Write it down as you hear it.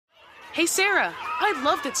Hey Sarah, I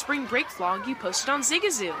love that spring break vlog you posted on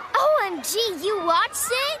Zigazoo. OMG, you watched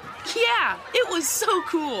it? Yeah, it was so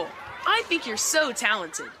cool. I think you're so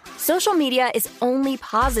talented. Social media is only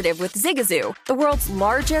positive with Zigazoo, the world's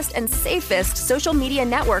largest and safest social media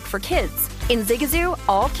network for kids. In Zigazoo,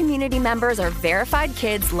 all community members are verified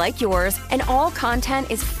kids like yours, and all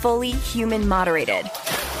content is fully human moderated.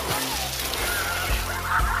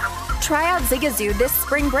 Try out Zigazoo this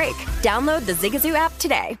spring break. Download the Zigazoo app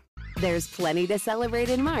today. There's plenty to celebrate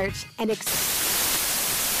in March and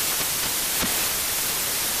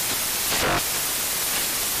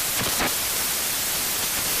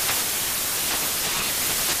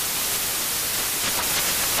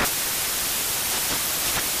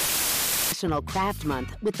National Craft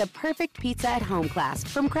Month with the perfect pizza at home class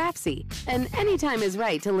from Craftsy. And anytime is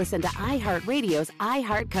right to listen to iHeartRadio's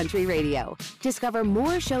iHeartCountry Radio. Discover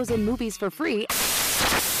more shows and movies for free.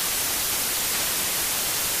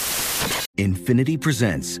 Infiniti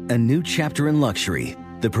presents a new chapter in luxury,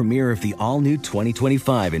 the premiere of the all-new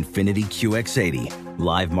 2025 Infiniti QX80,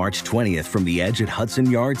 live March 20th from the Edge at Hudson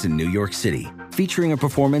Yards in New York City, featuring a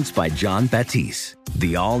performance by John Batiste.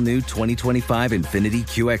 The all-new 2025 Infiniti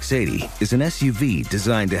QX80 is an SUV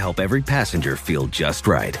designed to help every passenger feel just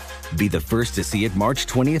right. Be the first to see it March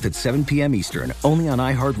 20th at 7 p.m. Eastern, only on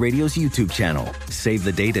iHeartRadio's YouTube channel. Save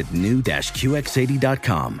the date at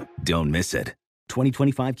new-QX80.com. Don't miss it.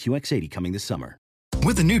 2025 QX80 coming this summer.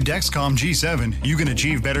 With the new Dexcom G7, you can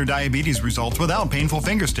achieve better diabetes results without painful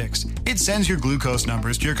finger sticks. It sends your glucose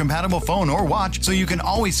numbers to your compatible phone or watch so you can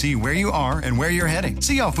always see where you are and where you're heading.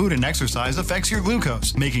 See how food and exercise affects your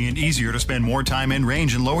glucose, making it easier to spend more time in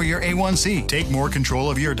range and lower your A1C. Take more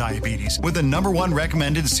control of your diabetes with the #1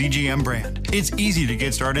 recommended CGM brand. It's easy to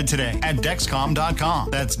get started today at Dexcom.com.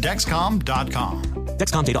 That's Dexcom.com.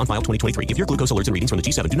 Dexcom data on file 2023. If your glucose alerts and readings from the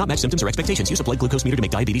G7 do not match symptoms or expectations, use a blood glucose meter to make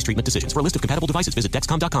diabetes treatment decisions. For a list of compatible devices, visit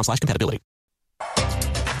Dexcom.com/compatibility.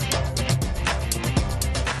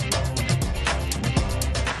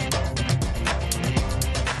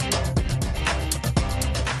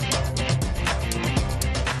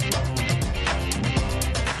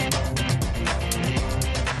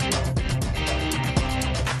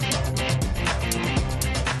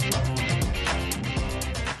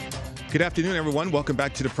 Good afternoon, everyone. Welcome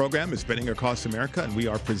back to the program. It's Betting Across America, and we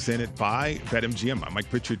are presented by BetMGM. I'm Mike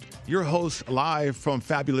Pritchard, your host live from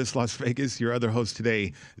fabulous Las Vegas. Your other host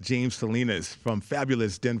today, James Salinas from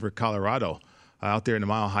fabulous Denver, Colorado, out there in the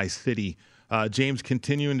Mile High City. James,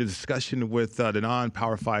 continuing the discussion with the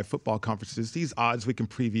non-Power 5 football conferences, these odds we can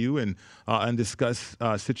preview and discuss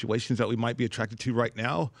situations that we might be attracted to right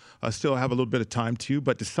now. Still have a little bit of time, too,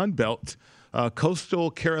 but the Sun Belt,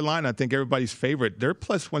 Coastal Carolina, I think everybody's favorite. They're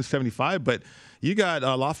plus 175, but you got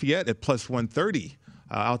Lafayette at plus 130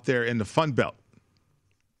 out there in the Fun Belt.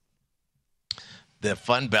 The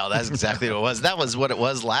Fun Belt, that's exactly what it was. That was what it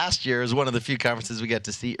was last year. It was one of the few conferences we got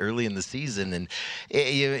to see early in the season. And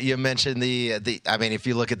you mentioned I mean, if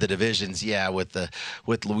you look at the divisions, yeah, with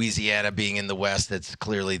Louisiana being in the West, that's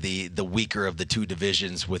clearly the weaker of the two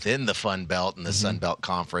divisions within the Fun Belt and the Sun Belt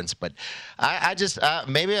Conference. But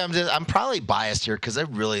I'm probably biased here because I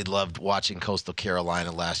really loved watching Coastal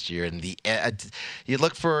Carolina last year. And you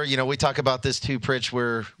look for, we talk about this too, Pritch,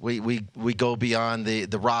 where we go beyond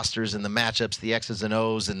the rosters and the matchups, the X's and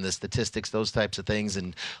O's and the statistics, those types of things,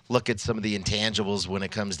 and look at some of the intangibles when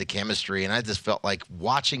it comes to chemistry. And I just felt like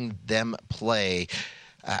watching them play.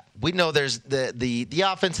 We know there's the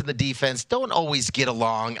offense and the defense don't always get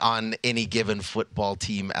along on any given football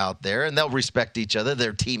team out there, and they'll respect each other,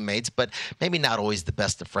 their teammates, but maybe not always the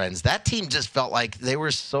best of friends. That team just felt like they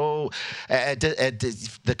were so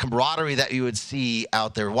the camaraderie that you would see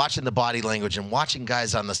out there, watching the body language and watching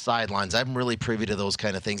guys on the sidelines. I'm really privy to those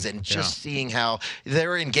kind of things, and just seeing how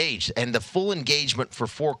they're engaged and the full engagement for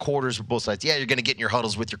 4 quarters for both sides. Yeah, you're going to get in your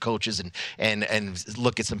huddles with your coaches and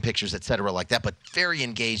look at some pictures, et cetera, like that, but very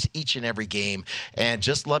engaged each and every game, and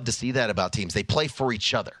just love to see that about teams. They play for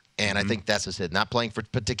each other. And I think that's it. Not playing for a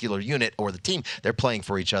particular unit or the team. They're playing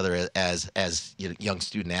for each other as young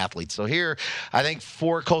student athletes. So here, I think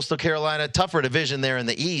for Coastal Carolina, tougher division there in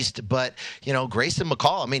the East. But, Grayson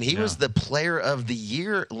McCall, I mean, he was the player of the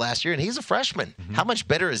year last year, and he's a freshman. How much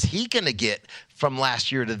better is he going to get from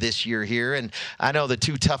last year to this year here? And I know the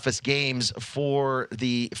 2 toughest games for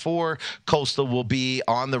Coastal will be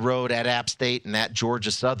on the road at App State and at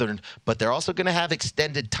Georgia Southern. But they're also going to have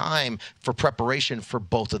extended time for preparation for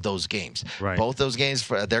both of of those games. Right. Both those games,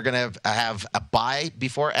 they're going to have a bye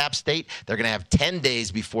before App State. They're going to have 10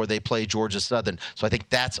 days before they play Georgia Southern. So I think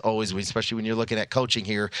that's always, especially when you're looking at coaching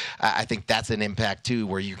here, I think that's an impact too,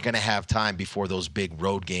 where you're going to have time before those big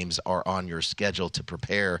road games are on your schedule to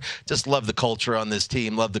prepare. Just love the culture on this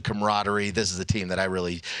team, love the camaraderie. This is a team that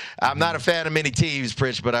I'm not a fan of many teams,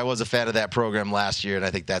 Pritch, but I was a fan of that program last year, and I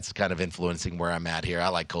think that's kind of influencing where I'm at here. I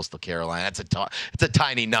like Coastal Carolina. It's a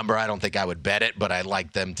tiny number. I don't think I would bet it, but I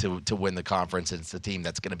like them to win the conference. It's a team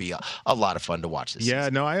that's going to be a lot of fun to watch this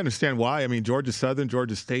season. No, I understand why. I mean, Georgia Southern,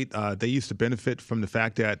 Georgia State, they used to benefit from the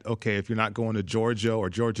fact that, okay, if you're not going to Georgia or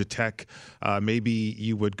Georgia Tech, maybe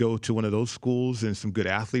you would go to one of those schools and some good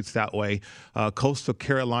athletes that way. Coastal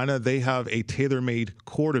Carolina, they have a tailor-made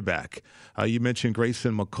quarterback. You mentioned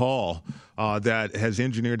Grayson McCall that has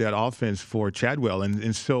engineered that offense for Chadwell.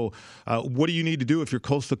 And so what do you need to do if you're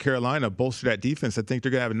Coastal Carolina, bolster that defense? I think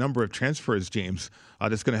they're going to have a number of transfers, James,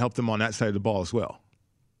 that's going to help them on that side of the ball as well.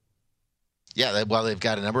 Yeah, they've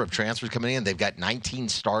got a number of transfers coming in. They've got 19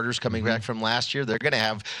 starters coming back from last year. They're going to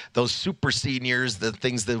have those super seniors, the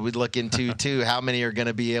things that we look into, too. How many are going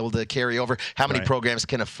to be able to carry over? How many programs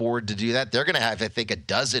can afford to do that? They're going to have, I think, a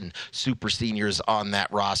dozen super seniors on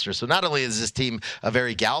that roster. So not only is this team a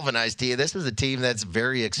very galvanized team, this is a team that's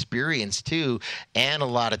very experienced, too, and a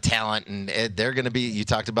lot of talent. And they're going to be, you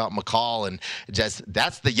talked about McCall, and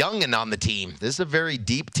that's the youngin' on the team. This is a very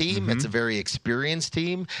deep team. It's a very experienced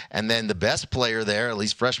team. And then the best player there, at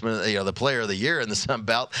least freshman, the player of the year in the Sun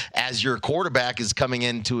Belt, as your quarterback is coming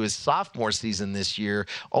into his sophomore season this year,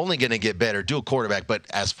 only going to get better. Dual quarterback, but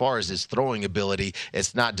as far as his throwing ability,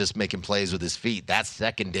 it's not just making plays with his feet. That's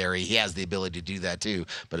secondary. He has the ability to do that too.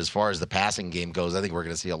 But as far as the passing game goes, I think we're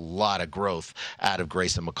going to see a lot of growth out of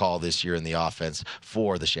Grayson McCall this year in the offense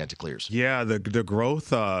for the Chanticleers. Yeah, the growth,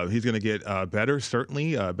 he's going to get better,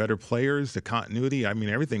 certainly, better players, the continuity. I mean,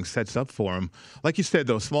 everything sets up for him. Like you said,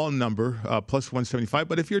 though, small number, plus 175.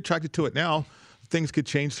 But if you're attracted to it now, things could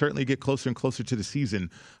change, certainly get closer and closer to the season.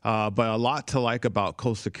 But a lot to like about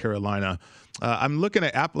Coastal Carolina. I'm looking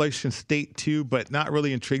at Appalachian State, too, but not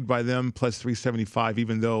really intrigued by them, plus 375,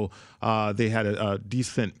 even though they had a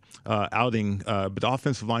decent outing. But the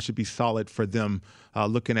offensive line should be solid for them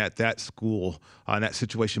looking at that school and that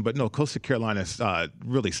situation. But no, Coastal Carolina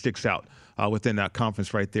really sticks out within that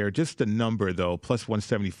conference right there. Just the number, though, plus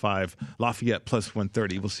 175, Lafayette plus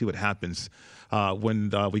 130. We'll see what happens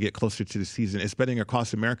when we get closer to the season. It's Betting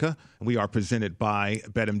Across America, and we are presented by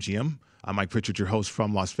BetMGM. I'm Mike Pritchard, your host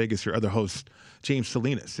from Las Vegas. Your other host, James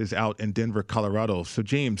Salinas, is out in Denver, Colorado. So,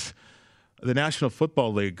 James, the National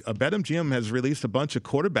Football League, BetMGM has released a bunch of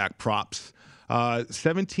quarterback props,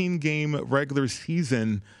 17-game regular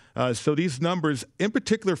season. So these numbers, in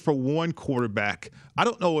particular for one quarterback, I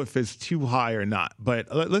don't know if it's too high or not, but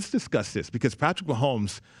let's discuss this because Patrick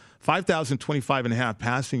Mahomes, 5,025.5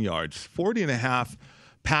 passing yards, 40.5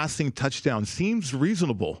 passing touchdowns seems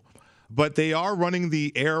reasonable, but they are running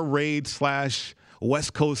the air raid /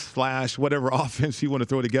 West Coast / whatever offense you want to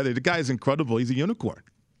throw together. The guy's incredible. He's a unicorn.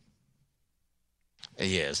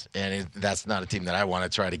 He is, and that's not a team that I want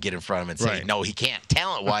to try to get in front of and say, no, he can't.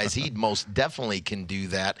 Talent-wise, he most definitely can do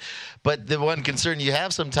that. But the one concern you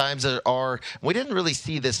have sometimes are, we didn't really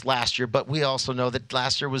see this last year, but we also know that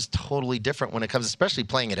last year was totally different when it comes, especially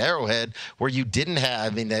playing at Arrowhead, where you didn't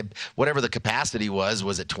have, whatever the capacity was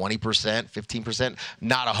it 20%, 15%?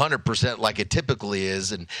 Not 100% like it typically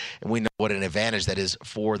is, and we know what an advantage that is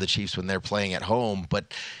for the Chiefs when they're playing at home.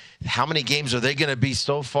 But how many games are they going to be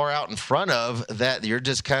so far out in front of that you're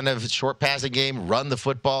just kind of short passing game, run the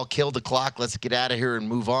football, kill the clock, let's get out of here and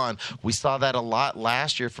move on? We saw that a lot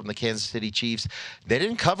last year from the Kansas City Chiefs. They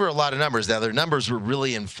didn't cover a lot of numbers. Now, their numbers were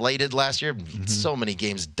really inflated last year. So many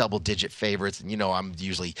games, double-digit favorites. And, I'm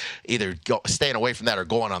usually either staying away from that or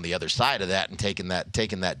going on the other side of that and taking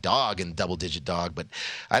that dog and double-digit dog. But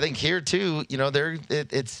I think here, too, they're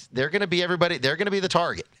going to be everybody. They're going to be the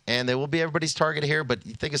target. And they will be everybody's target here. But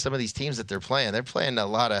you think of some of these teams that they're playing a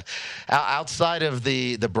lot of outside of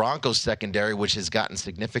the Broncos secondary, which has gotten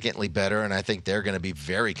significantly better, and I think they're going to be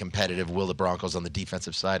very competitive. Will the Broncos on the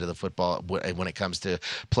defensive side of the football when it comes to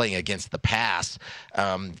playing against the pass?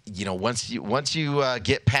 Once you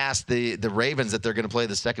get past the Ravens that they're going to play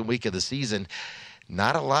the second week of the season,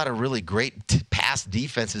 not a lot of really great pass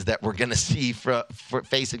defenses that we're going to see for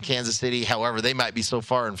facing Kansas City. However, they might be so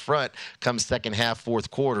far in front come second half, fourth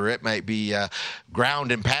quarter. It might be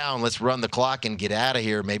ground and pound. Let's run the clock and get out of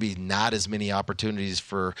here. Maybe not as many opportunities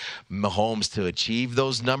for Mahomes to achieve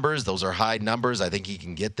those numbers. Those are high numbers. I think he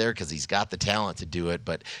can get there because he's got the talent to do it.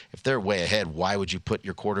 But if they're way ahead, why would you put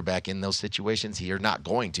your quarterback in those situations? You're not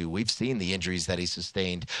going to. We've seen the injuries that he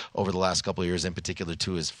sustained over the last couple of years, in particular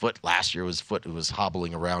to his foot. Last year, his foot was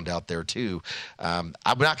hobbling around out there too. I'm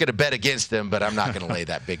not going to bet against him, but I'm not going to lay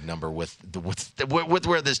that big number with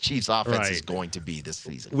where this Chiefs offense is going to be this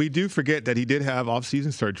season. We do forget that he did have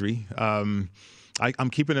off-season surgery. I'm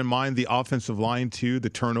keeping in mind the offensive line too, the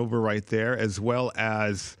turnover right there, as well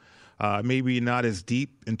as maybe not as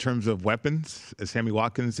deep in terms of weapons. Sammy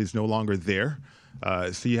Watkins is no longer there.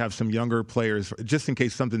 So you have some younger players, just in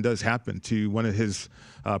case something does happen to one of his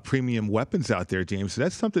premium weapons out there, James. So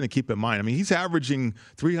that's something to keep in mind. I mean, he's averaging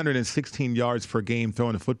 316 yards per game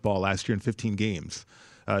throwing the football last year in 15 games.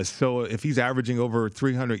 So if he's averaging over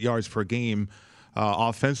 300 yards per game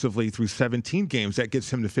offensively through 17 games, that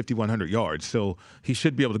gets him to 5,100 yards. So he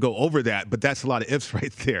should be able to go over that, but that's a lot of ifs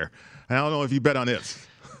right there. I don't know if you bet on ifs.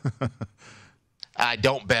 I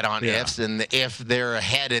don't bet on ifs, and if they're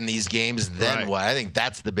ahead in these games, then what? I think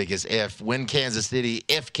that's the biggest if.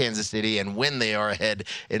 If Kansas City, and when they are ahead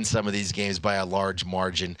in some of these games by a large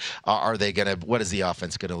margin, what is the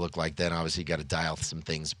offense going to look like then? Obviously, you got to dial some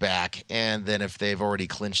things back. And then if they've already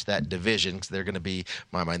clinched that division, because they're going to be, in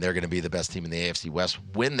my mind, they're going to be the best team in the AFC West.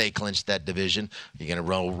 When they clinch that division, you're going to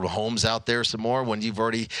roll Mahomes out there some more when you've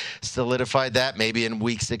already solidified that, maybe in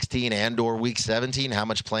week 16 and or week 17. How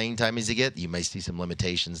much playing time does he get? You may see some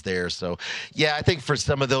limitations there. So, yeah, I think for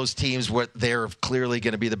some of those teams where they're clearly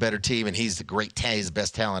going to be the better team, and he's the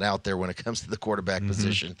best talent out there when it comes to the quarterback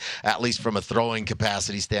position, at least from a throwing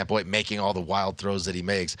capacity standpoint, making all the wild throws that he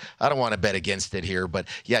makes. I don't want to bet against it here, but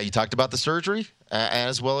yeah, you talked about the surgery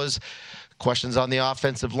as well as questions on the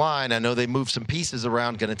offensive line. I know they moved some pieces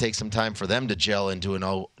around. Going to take some time for them to gel into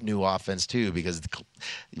a new offense too, because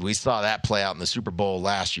we saw that play out in the Super Bowl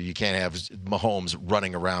last year. You can't have Mahomes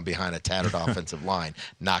running around behind a tattered offensive line.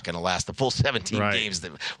 Not going to last the full 17 games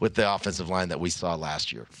with the offensive line that we saw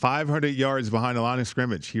last year. 500 yards behind the line of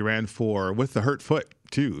scrimmage he ran for with the hurt foot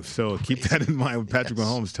too. So keep that in mind with Patrick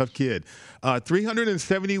Mahomes. Tough kid.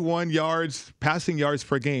 371 passing yards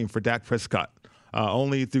per game for Dak Prescott.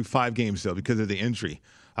 Only through 5 games, though, because of the injury.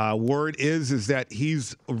 Word is that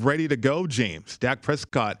he's ready to go, James. Dak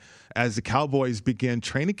Prescott, as the Cowboys begin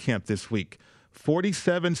training camp this week.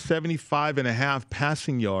 75.5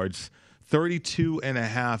 passing yards,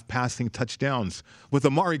 32.5 passing touchdowns with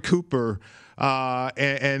Amari Cooper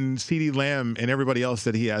and CeeDee Lamb and everybody else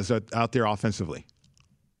that he has out there offensively.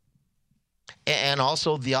 And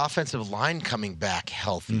also the offensive line coming back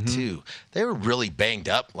healthy, too. They were really banged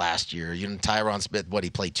up last year. Tyron Smith,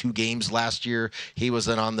 he played 2 games last year. He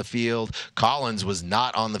wasn't on the field. Collins was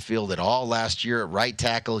not on the field at all last year at right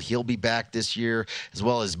tackle. He'll be back this year, as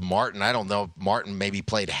well as Martin. I don't know. Martin maybe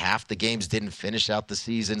played half the games, didn't finish out the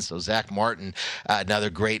season. So Zach Martin,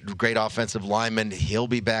 another great offensive lineman, he'll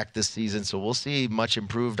be back this season. So we'll see much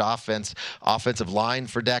improved offensive line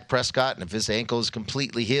for Dak Prescott. And if his ankle is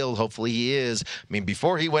completely healed, hopefully he is. I mean,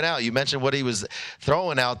 before he went out, you mentioned what he was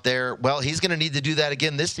throwing out there. Well, he's going to need to do that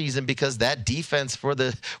again this season, because that defense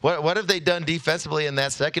what have they done defensively in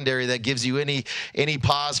that secondary that gives you any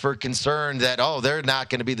pause for concern that, they're not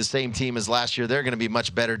going to be the same team as last year. They're going to be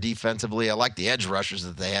much better defensively. I like the edge rushers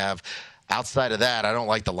that they have. Outside of that, I don't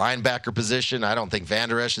like the linebacker position. I don't think Van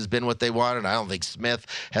Der Esch has been what they wanted. I don't think Smith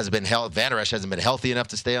has been healthy. Van Der Esch hasn't been healthy enough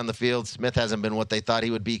to stay on the field. Smith hasn't been what they thought he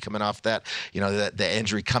would be coming off that, the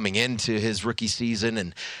injury coming into his rookie season.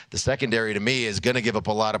 And the secondary, to me, is going to give up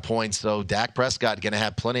a lot of points. So Dak Prescott going to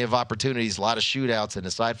have plenty of opportunities, a lot of shootouts. And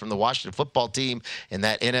aside from the Washington football team in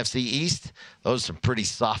that NFC East, those are some pretty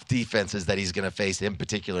soft defenses that he's going to face, in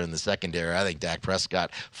particular in the secondary. I think Dak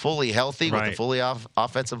Prescott fully healthy with the fully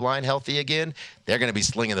offensive line healthy again, they're going to be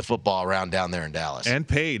slinging the football around down there in Dallas. And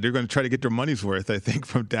paid. They're going to try to get their money's worth, I think,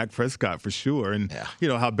 from Dak Prescott for sure. And you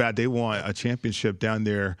know how bad they want a championship down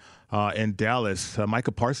there in Dallas.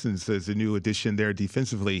 Micah Parsons is a new addition there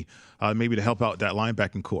defensively, maybe to help out that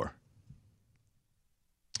linebacking core.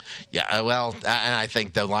 Yeah, well, and I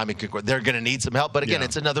think the linemen they're going to need some help. But again,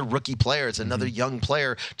 it's another rookie player. It's another young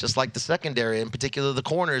player, just like the secondary, in particular the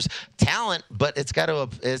corners. Talent, but it's got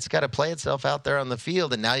to play itself out there on the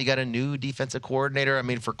field. And now you got a new defensive coordinator. I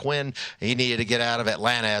mean, for Quinn, he needed to get out of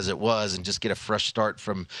Atlanta as it was and just get a fresh start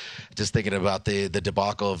from just thinking about the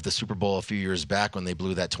debacle of the Super Bowl a few years back when they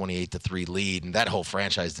blew that 28-3 lead. And that whole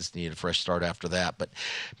franchise just needed a fresh start after that. But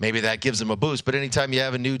maybe that gives them a boost. But anytime you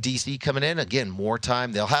have a new DC coming in, again, more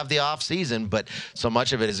time. They'll have the off season, but so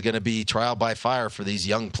much of it is going to be trial by fire for these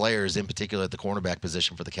young players, in particular at the cornerback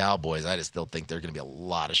position for the Cowboys. I just still think there are going to be a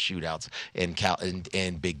lot of shootouts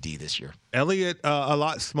in Big D this year. Elliott, a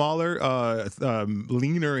lot smaller,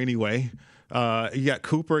 leaner anyway. You got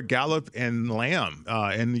Cooper, Gallup, and Lamb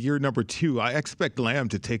in year number 2. I expect Lamb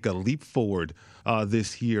to take a leap forward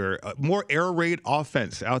this year. More air raid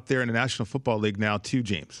offense out there in the National Football League now too,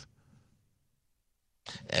 James.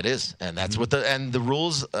 It is, and that's what the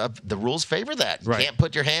rules favor that. You can't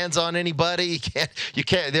put your hands on anybody. You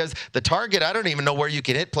can't. There's the target. I don't even know where you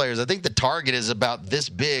can hit players. I think the target is about this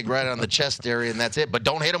big, right on the chest area, and that's it. But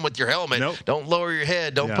don't hit them with your helmet. Nope. Don't lower your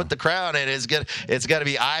head. Don't put the crown in. It's got to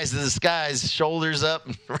be eyes to the skies, shoulders up,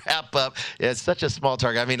 wrap up. It's such a small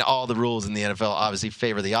target. I mean, all the rules in the NFL obviously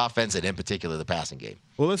favor the offense and in particular the passing game.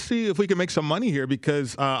 Well, let's see if we can make some money here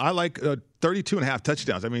because I like 32.5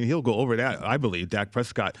 touchdowns. I mean, he'll go over that, I believe, Dak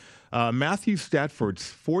Prescott. Matthew Stafford's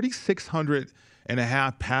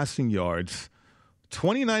 4,600.5 passing yards,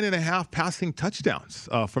 29.5 passing touchdowns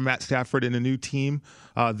for Matt Stafford and a new team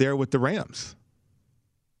there with the Rams.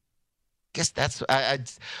 Guess that's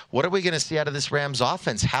what are we going to see out of this Rams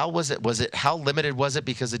offense? How limited was it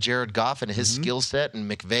because of Jared Goff and his skill set and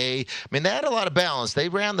McVay? I mean, they had a lot of balance. They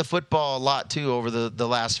ran the football a lot too over the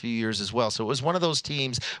last few years as well. So it was one of those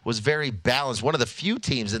teams was very balanced. One of the few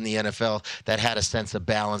teams in the NFL that had a sense of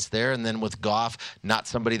balance there. And then with Goff, not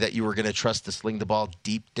somebody that you were going to trust to sling the ball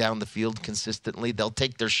deep down the field consistently. They'll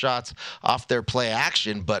take their shots off their play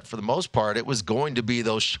action, but for the most part, it was going to be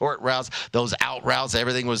those short routes, those out routes.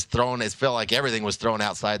 Everything was thrown. It felt like everything was thrown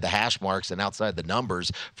outside the hash marks and outside the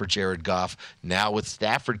numbers for Jared Goff. Now with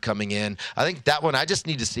Stafford coming in, I think that one, I just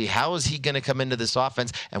need to see how is he going to come into this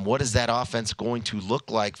offense and what is that offense going to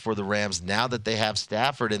look like for the Rams now that they have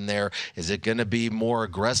Stafford in there? Is it going to be more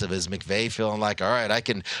aggressive? Is McVay feeling like, all right, I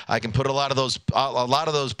can put a lot of those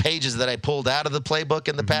pages that I pulled out of the playbook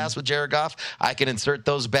in the past with Jared Goff, I can insert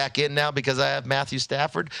those back in now because I have Matthew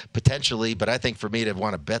Stafford potentially. But I think for me to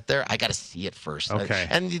want to bet there, I got to see it first. Okay.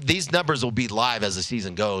 And these numbers will be live as the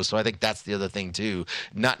season goes. So I think that's the other thing too.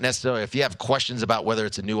 Not necessarily if you have questions about whether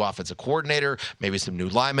it's a new offensive coordinator, maybe some new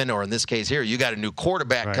linemen, or in this case here, you got a new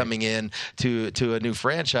quarterback coming in to a new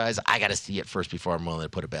franchise. I got to see it first before I'm willing to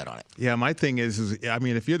put a bet on it. Yeah, my thing is, I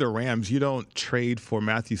mean, if you're the Rams, you don't trade for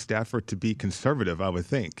Matthew Stafford to be conservative, I would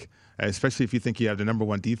think. Especially if you think you have the number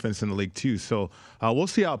 1 defense in the league, too. So we'll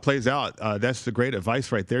see how it plays out. That's the great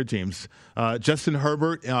advice right there, James. Justin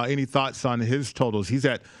Herbert, any thoughts on his totals? He's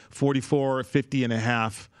at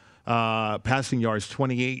 44.50.5 passing yards,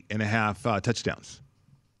 28.5 touchdowns.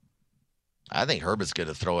 I think Herbert's going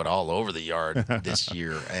to throw it all over the yard this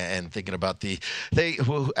year. And thinking about think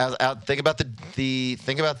about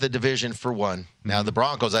the division for one. Now the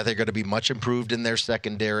Broncos, I think, are going to be much improved in their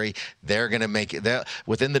secondary. They're going to make it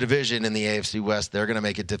within the division in the AFC West. They're going to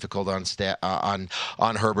make it difficult on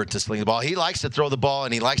Herbert to sling the ball. He likes to throw the ball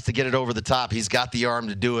and he likes to get it over the top. He's got the arm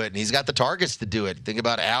to do it and he's got the targets to do it. Think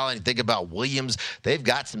about Allen. Think about Williams. They've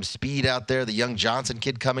got some speed out there. The young Johnson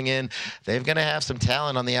kid coming in. They're going to have some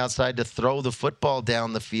talent on the outside to throw the football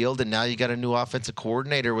down the field. And now you got a new offensive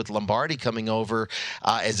coordinator with Lombardi coming over.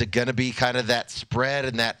 Is it going to be kind of that spread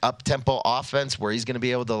and that up-tempo offense where he's going to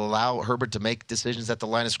be able to allow Herbert to make decisions at the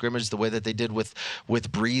line of scrimmage the way that they did with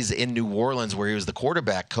Breeze in New Orleans, where he was the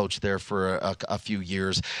quarterback coach there for a few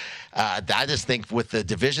years? I just think with the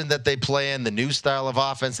division that they play in, the new style of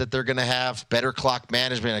offense that they're going to have, better clock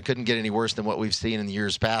management. I couldn't get any worse than what we've seen in the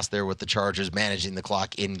years past there with the Chargers managing the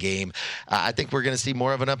clock in game. I think we're going to see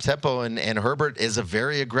more of an up-tempo, and Herbert is a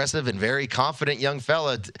very aggressive and very confident young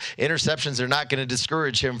fella. Interceptions are not going to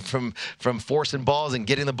discourage him from forcing balls and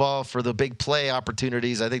getting the ball for the big play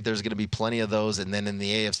opportunities. I think there's going to be plenty of those. And then in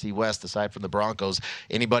the AFC West, aside from the Broncos,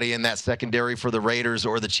 anybody in that secondary for the Raiders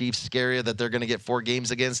or the Chiefs area that they're going to get 4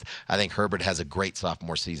 games against, I think Herbert has a great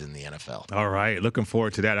sophomore season in the NFL. All right. Looking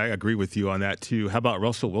forward to that. I agree with you on that, too. How about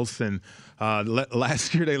Russell Wilson?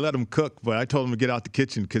 Last year they let him cook, but I told him to get out the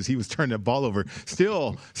kitchen because he was turning the ball over.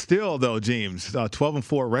 Still, though, James,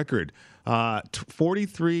 12-4 record,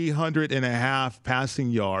 4,300.5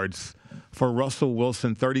 passing yards for Russell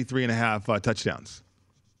Wilson, 33.5 touchdowns.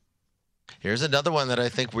 here's another one that I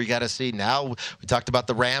think we got to see. Now, we talked about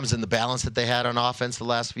the Rams and the balance that they had on offense the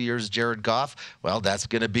last few years, Jared Goff. Well, that's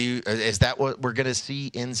going to be – is that what we're going to see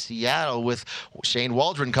in Seattle with Shane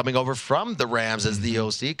Waldron coming over from the Rams as the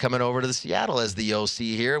OC, coming over to the Seattle as the OC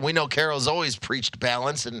here? We know Carroll's always preached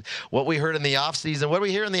balance, and what we heard in the offseason, what do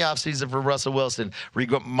we hear in the offseason for Russell Wilson,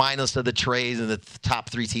 minus of the trades and the top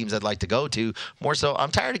 3 teams I'd like to go to? More so,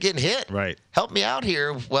 I'm tired of getting hit. Right. Help me out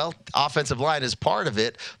here. Well, offensive line is part of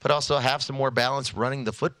it, but also have some more balance running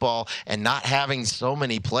the football and not having so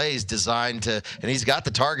many plays designed to – and he's got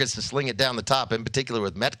the targets to sling it down the top, in particular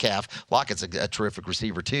with Metcalf. Lockett's a terrific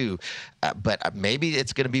receiver too. But maybe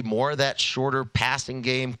it's going to be more of that shorter passing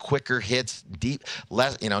game, quicker hits, deep,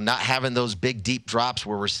 less, not having those big deep drops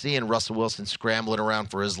where we're seeing Russell Wilson scrambling around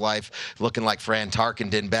for his life, looking like Fran Tarkenton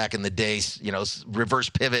did back in the day, reverse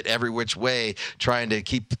pivot every which way, trying to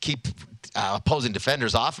keep opposing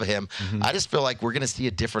defenders off of him. I just feel like we're going to see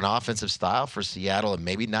a different offensive style for Seattle, and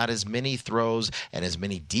maybe not as many throws and as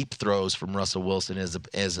many deep throws from Russell Wilson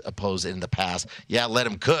as opposed in the past. Yeah, let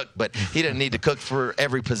him cook, but he didn't need to cook for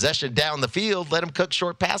every possession down the field. Let him cook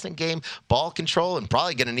short passing game, ball control, and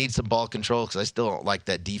probably going to need some ball control because I still don't like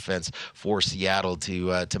that defense for Seattle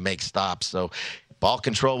to make stops. So ball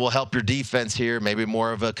control will help your defense here. Maybe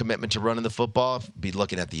more of a commitment to running the football. Be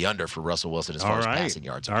looking at the under for Russell Wilson as far as passing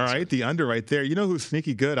yards. All right, the under right there. You know who's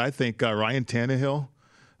sneaky good? I think Ryan Tannehill.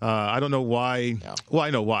 I don't know why. Yeah. Well,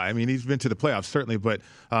 I know why. I mean, he's been to the playoffs, certainly, but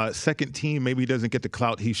second team, maybe he doesn't get the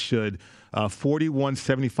clout he should.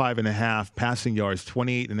 41.75.5 passing yards,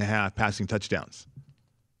 28.5 passing touchdowns.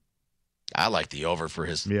 I like the over for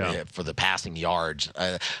for the passing yards.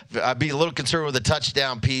 I'd be a little concerned with the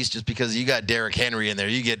touchdown piece just because you got Derrick Henry in there.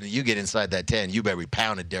 You get inside that 10, you better be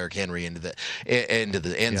pounding Derrick Henry into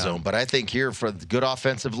the end zone. But I think here for the good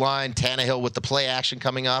offensive line, Tannehill with the play action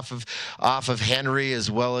coming off of Henry, as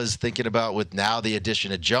well as thinking about with now the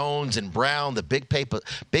addition of Jones and Brown, the big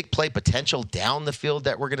play potential down the field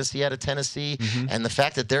that we're going to see out of Tennessee, and the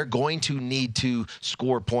fact that they're going to need to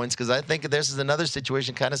score points, because I think this is another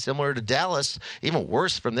situation kind of similar to Dallas, even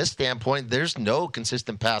worse from this standpoint. There's no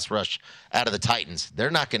consistent pass rush out of the Titans.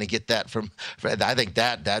 They're not going to get that from I think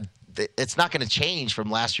that it's not going to change from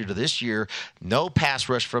last year to this year. No pass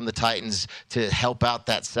rush from the Titans to help out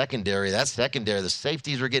that secondary. That secondary, the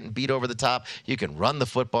safeties are getting beat over the top. You can run the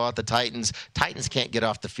football at the Titans. Titans can't get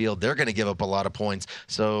off the field. They're going to give up a lot of points.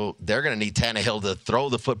 So they're going to need Tannehill to throw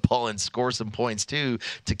the football and score some points too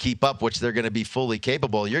to keep up, which they're going to be fully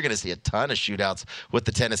capable. You're going to see a ton of shootouts with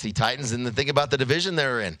the Tennessee Titans. And the thing about the division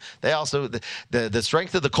they're in, they also the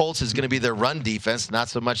strength of the Colts is going to be their run defense. Not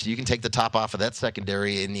so much you can take the top off of that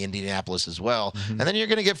secondary in the Indianapolis as well. And then you're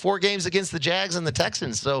going to get 4 games against the Jags and the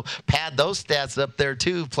Texans. So pad those stats up there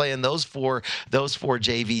too, playing those four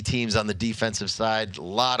JV teams on the defensive side. A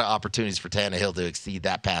lot of opportunities for Tannehill to exceed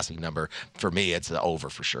that passing number. For me, it's over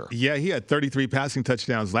for sure. Yeah, he had 33 passing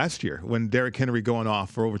touchdowns last year when Derrick Henry going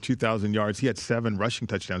off for over 2,000 yards. He had 7 rushing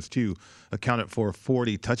touchdowns too, accounted for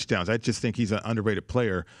 40 touchdowns. I just think he's an underrated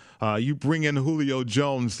player. You bring in Julio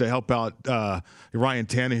Jones to help out Ryan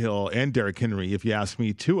Tannehill and Derrick Henry, if you ask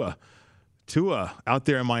me. Tua out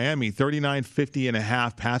there in Miami,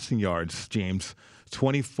 39.5 passing yards, James,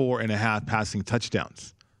 24.5 passing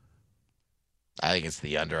touchdowns. I think it's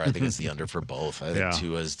the under. I think it's the under for both. I think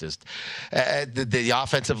Tua's just the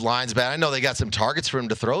offensive line's bad. I know they got some targets for him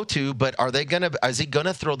to throw to, but is he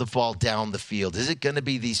gonna throw the ball down the field? Is it gonna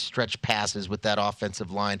be these stretch passes with that offensive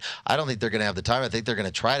line? I don't think they're gonna have the time. I think they're gonna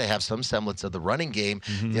try to have some semblance of the running game.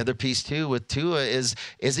 The other piece too with Tua is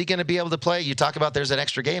he gonna be able to play? You talk about there's an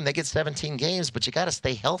extra game. They get 17 games, but you got to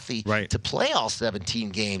stay healthy to play all 17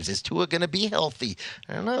 games. Is Tua gonna be healthy?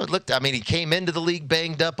 I don't know. He came into the league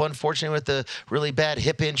banged up, unfortunately, with the really bad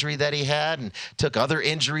hip injury that he had, and took other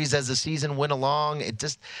injuries as the season went along. It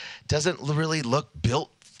just doesn't really look built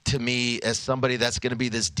to me as somebody that's going to be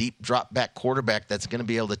this deep drop back quarterback that's going to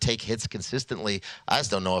be able to take hits consistently. I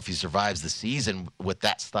just don't know if he survives the season with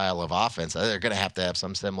that style of offense. They're going to have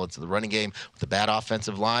some semblance of the running game with a bad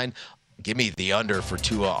offensive line. Give me the under for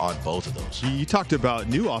Tua on both of those. You talked about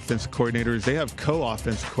new offensive coordinators. They have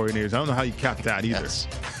co-offensive coordinators. I don't know how you cap that either. Yes.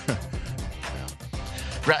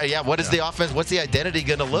 Right, yeah, what is the offense? What's the identity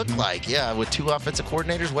going to look like? Yeah, with 2 offensive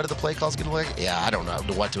coordinators, what are the play calls going to look like? Yeah, I don't know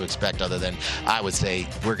what to expect other than I would say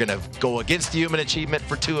we're going to go against human achievement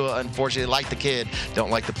for Tua. Unfortunately, like the kid,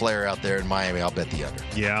 don't like the player out there in Miami. I'll bet the under.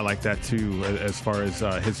 Yeah, I like that too, as far as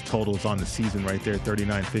his totals on the season right there,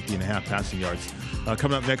 39.5 passing yards.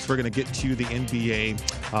 Coming up next, we're going to get to the NBA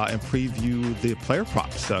and preview the player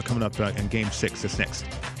props coming up in Game 6. That's next.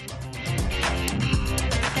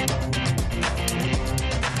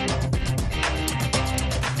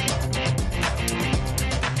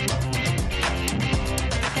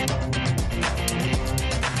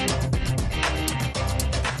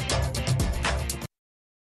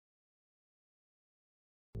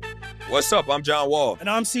 What's up? I'm John Wall. And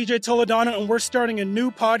I'm CJ Toledano, and we're starting a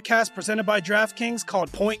new podcast presented by DraftKings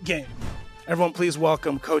called Point Game. Everyone, please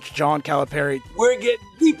welcome Coach John Calipari. We're getting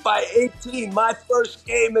beat by 18. My first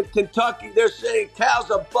game in Kentucky, they're saying Cal's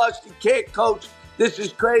a bust. He can't coach. This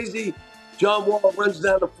is crazy. John Wall runs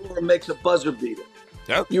down the floor and makes a buzzer beater.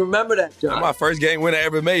 Yep. You remember that, John? That's my first game winner I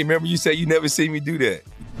ever made. Remember you said you never seen me do that.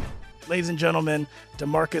 Ladies and gentlemen,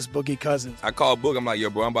 DeMarcus Boogie Cousins. I called Boog. I'm like, yo,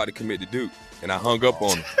 bro, I'm about to commit to Duke. And I hung up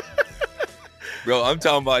on him. Bro, I'm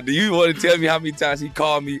talking about, do you want to tell me how many times he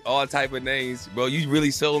called me all type of names? Bro, you really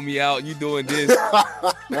sold me out. You doing this.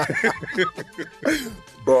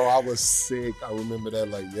 Bro, I was sick. I remember that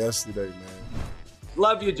like yesterday, man.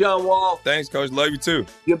 Love you, John Wall. Thanks, Coach. Love you, too.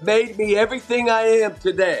 You made me everything I am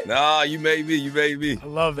today. Nah, you made me. You made me. I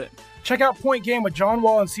love it. Check out Point Game with John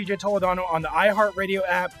Wall and CJ Toledano on the iHeartRadio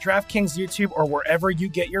app, DraftKings YouTube, or wherever you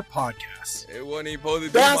get your podcasts. It wasn't even supposed to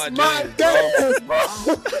be That's my dance,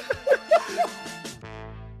 bro.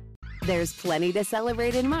 There's plenty to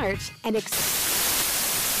celebrate in March and National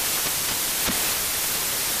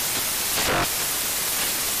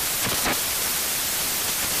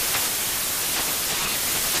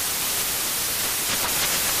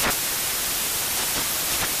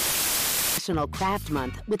Craft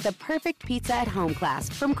Month with the perfect pizza at home class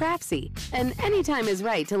from Craftsy. And anytime is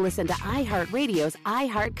right to listen to iHeartRadio's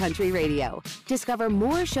iHeartCountry Radio. Discover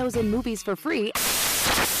more shows and movies for free.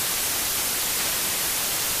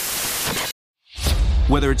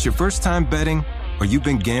 Whether it's your first time betting or you've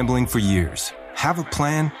been gambling for years, have a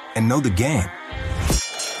plan and know the game.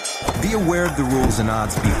 Be aware of the rules and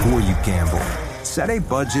odds before you gamble. Set a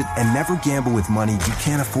budget and never gamble with money you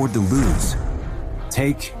can't afford to lose.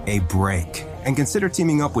 Take a break and consider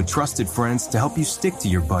teaming up with trusted friends to help you stick to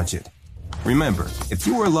your budget. Remember, if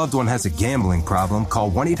you or a loved one has a gambling problem,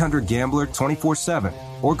 call 1-800-GAMBLER 24/7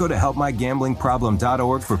 or go to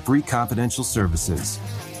helpmygamblingproblem.org for free confidential services.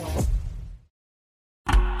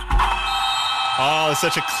 Oh,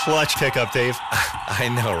 such a clutch pickup, Dave. I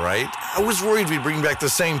know, right? I was worried we'd bring back the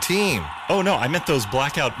same team. Oh, no, I meant those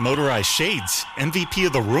blackout motorized shades. MVP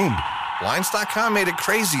of the room. Blinds.com made it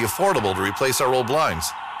crazy affordable to replace our old blinds.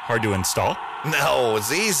 Hard to install? No,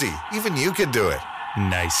 it's easy. Even you could do it.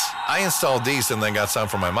 Nice. I installed these and then got some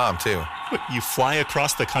for my mom, too. What, you fly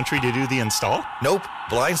across the country to do the install? Nope.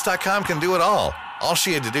 Blinds.com can do it all. All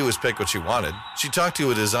she had to do was pick what she wanted. She talked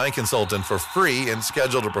to a design consultant for free and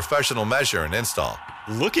scheduled a professional measure and install.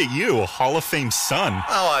 Look at you, a Hall of Fame son.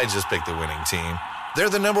 Oh, I just picked the winning team. They're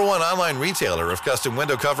the #1 online retailer of custom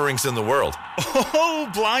window coverings in the world. Oh,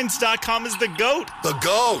 Blinds.com is the GOAT. The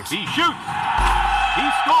GOAT. He shoots. He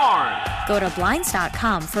scores. Go to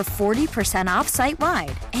Blinds.com for 40% off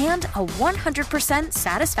site-wide and a 100%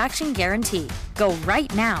 satisfaction guarantee. Go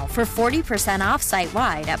right now for 40% off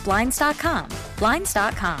site-wide at Blinds.com.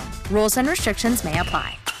 Blinds.com. Rules and restrictions may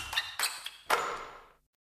apply.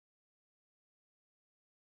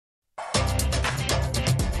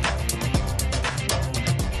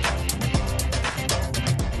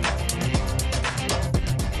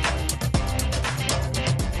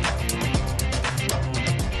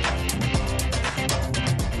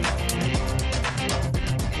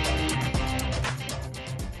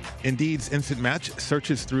 Indeed's Instant Match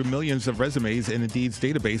searches through millions of resumes in Indeed's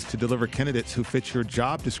database to deliver candidates who fit your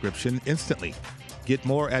job description instantly. Get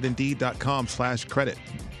more at Indeed.com/credit.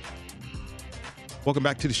 Welcome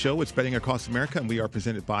back to the show. It's Betting Across America, and we are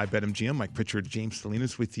presented by BetMGM. Mike Pritchard, James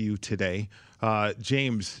Salinas with you today.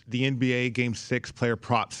 James, the NBA Game 6 player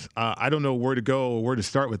props. I don't know where to go or where to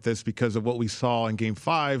start with this because of what we saw in Game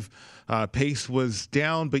 5. Pace was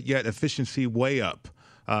down, but yet efficiency way up.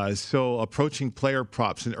 So approaching player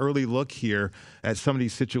props, an early look here at some of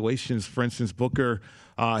these situations. For instance, Booker,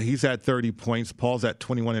 he's at 30 points. Paul's at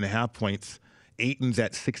 21.5 points. Ayton's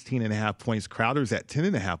at 16.5 points. Crowder's at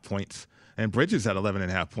 10.5 points. And Bridges at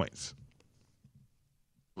 11.5 points.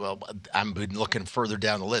 Well, I'm looking further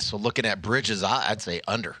down the list. So looking at Bridges, I'd say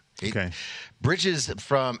under. Okay. Bridges,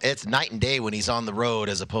 it's night and day when he's on the road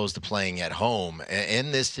as opposed to playing at home.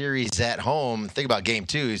 In this series at home, think about Game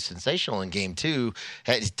 2. He's sensational in Game 2.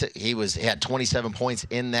 He had 27 points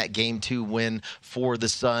in that Game 2 win for the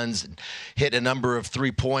Suns. Hit a number of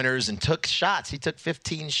three-pointers and took shots. He took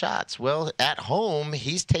 15 shots. Well, at home,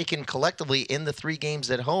 he's taken collectively in the 3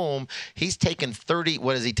 games at home, he's taken 30.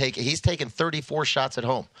 What does he take? He's taken 34 shots at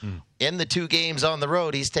home. In the 2 games on the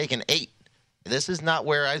road, he's taken 8. This is not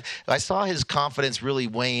where I saw his confidence really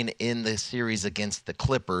wane in the series against the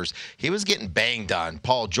Clippers. He was getting banged on.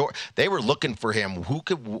 Paul George, they were looking for him.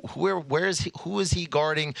 Who is he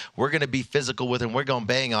guarding? We're going to be physical with him. We're going to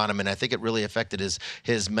bang on him. And I think it really affected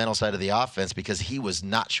his mental side of the offense because he was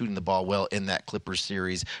not shooting the ball well in that Clippers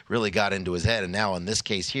series. Really got into his head. And now in this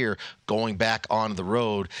case here, going back on the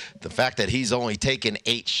road, the fact that he's only taken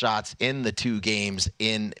 8 shots in the 2 games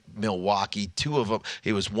in Milwaukee, 2 of them,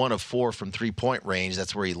 he was 1 of 4 from 3-point range.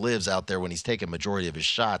 That's where he lives out there when he's taking majority of his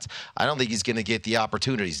shots. I don't think he's going to get the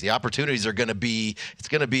opportunities. The opportunities are going to be, it's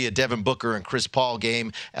going to be a Devin Booker and Chris Paul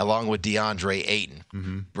game along with DeAndre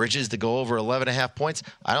Ayton. Bridges to go over 11.5 points.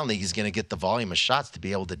 I don't think he's going to get the volume of shots to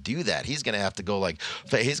be able to do that. He's going to have to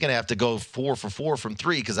go 4 for 4 from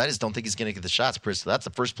 3 because I just don't think he's going to get the shots, Chris. So that's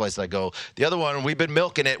the first place I go. The other one, we've been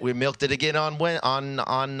milking it. We milked it again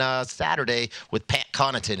on Saturday with Pat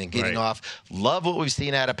Connaughton and getting off. Love what we've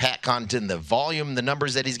seen out of Pat Connaughton. The volume, the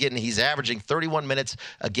numbers that he's getting. He's averaging 31 minutes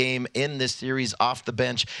a game in this series off the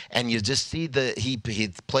bench, and you just see he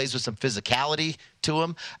plays with some physicality to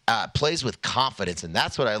him, plays with confidence, and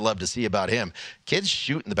that's what I love to see about him. Kid's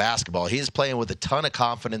shooting the basketball. He's playing with a ton of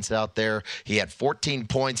confidence out there. He had 14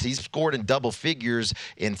 points. He's scored in double figures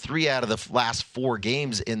in 3 out of the last 4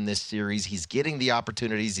 games in this series. He's getting the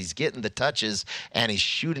opportunities. He's getting the touches, and he's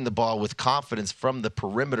shooting the ball with confidence from the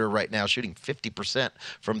perimeter right now, shooting 50%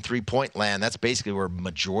 from 3-point land. That's basically where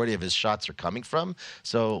majority of his shots are coming from.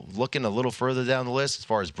 So looking a little further down the list as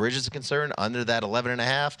far as Bridges is concerned, under that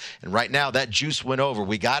 11.5, and right now that juice went over.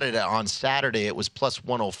 We got it on Saturday. It was plus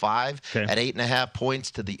 105 at 8.5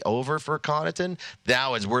 points to the over for Connaughton.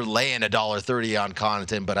 Now as we're laying $1.30 on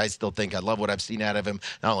Connaughton, but I still think I love what I've seen out of him.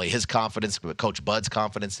 Not only his confidence, but Coach Bud's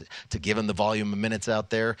confidence to give him the volume of minutes out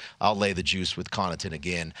there. I'll lay the juice with Connaughton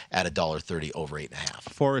again at $1.30 over 8.5.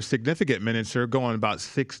 For significant minutes, they're going about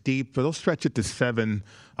 6 deep, but they'll stretch it to 7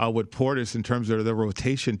 with Portis in terms of the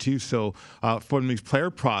rotation too. So from these player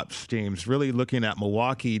props, James, really looking at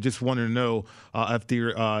Milwaukee, just wanted to know if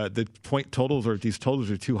the point totals or if these totals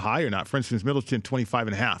are too high or not. For instance, Middleton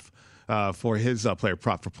 25.5 for his player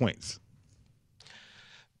prop for points.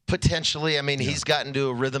 Potentially. I mean, he's gotten to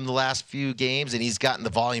a rhythm the last few games, and he's gotten the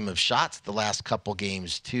volume of shots the last couple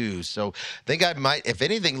games, too. So I think I might, if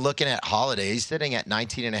anything, looking at Holiday, he's sitting at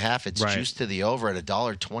 19.5. It's juiced to the over at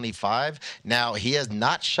 $1.25. Now, he has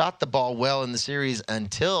not shot the ball well in the series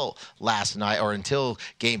until last night or until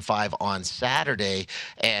Game 5 on Saturday,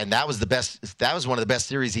 and that was the best. That was one of the best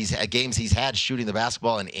games he's had shooting the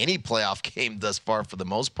basketball in any playoff game thus far for the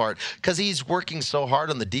most part because he's working so hard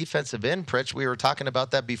on the defensive end, Pritch. We were talking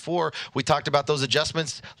about that before. We talked about those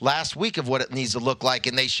adjustments last week of what it needs to look like,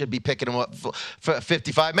 and they should be picking him up for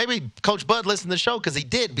 55. Maybe Coach Bud listened to the show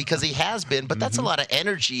because he has been, but that's a lot of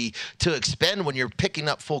energy to expend when you're picking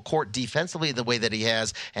up full court defensively the way that he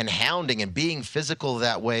has and hounding and being physical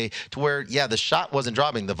that way to where, the shot wasn't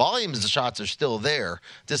dropping. The volumes of the shots are still there.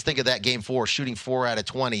 Just think of that Game 4, shooting 4 out of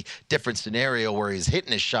 20, different scenario where he's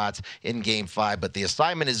hitting his shots in Game 5. But the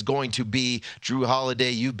assignment is going to be, Drew Holiday,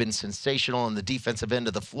 you've been sensational on the defensive end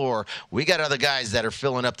of the floor. We got other guys that are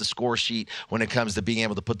filling up the score sheet when it comes to being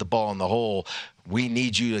able to put the ball in the hole. We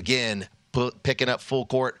need you again picking up full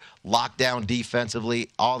court, lockdown defensively,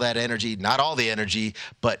 all that energy, not all the energy,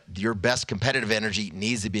 but your best competitive energy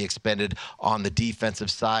needs to be expended on the defensive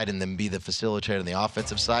side and then be the facilitator on the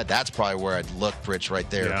offensive side. That's probably where I'd look, Rich, right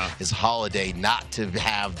there, is Holiday not to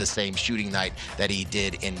have the same shooting night that he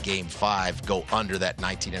did in Game 5, go under that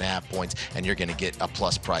 19.5 points, and you're going to get a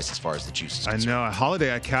plus price as far as the juice is concerned. I know.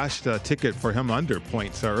 Holiday, I cashed a ticket for him under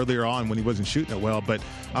points earlier on when he wasn't shooting it well, but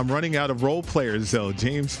I'm running out of role players, though,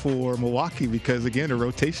 James, for Milwaukee because, again, the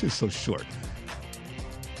rotation is so short.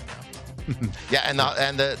 And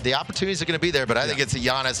the opportunities are going to be there, but I think it's a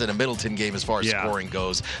Giannis and a Middleton game as far as scoring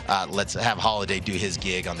goes. Let's have Holiday do his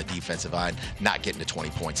gig on the defensive end, not getting to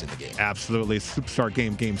 20 points in the game. Absolutely. Superstar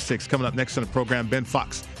Game 6. Coming up next on the program, Ben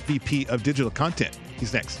Fox, VP of Digital Content.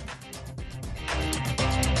 He's next.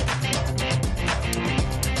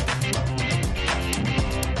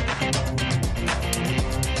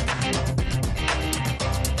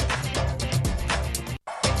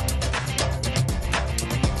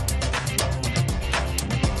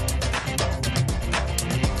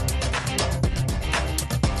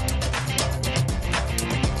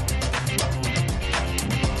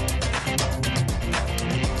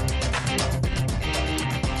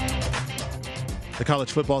 The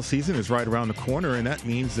college football season is right around the corner, and that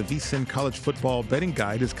means the VSiN College Football Betting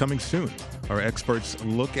Guide is coming soon. Our experts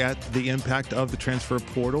look at the impact of the transfer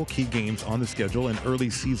portal, key games on the schedule, and early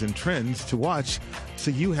season trends to watch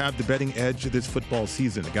so you have the betting edge this football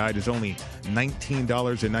season. The guide is only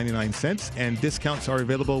 $19.99, and discounts are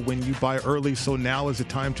available when you buy early, so now is the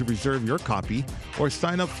time to reserve your copy or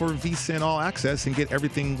sign up for VSiN All Access and get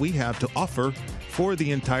everything we have to offer for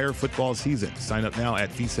the entire football season. Sign up now at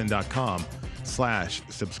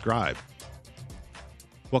vsin.com/subscribe.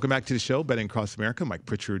 Welcome back to the show, Betting Across America. Mike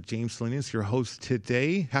Pritchard, James Salinas, your host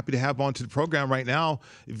today. Happy to have on to the program right now,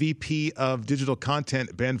 VP of Digital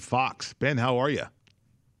Content, Ben Fox. Ben, how are you?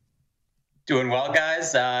 Doing well,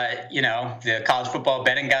 guys. The college football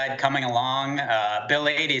betting guide coming along. Bill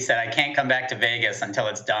 80 said I can't come back to Vegas until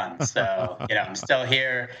it's done. So, I'm still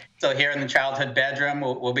here in the childhood bedroom.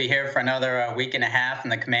 We'll be here for another week and a half in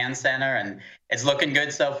the command center, and it's looking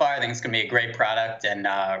good so far. I think it's going to be a great product, and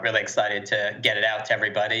really excited to get it out to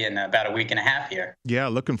everybody in about a week and a half here. Yeah,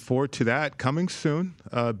 looking forward to that. Coming soon.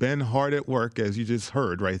 Ben hard at work, as you just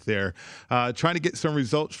heard right there. Trying to get some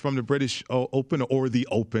results from the British Open or the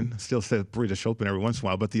Open. Still say British Open every once in a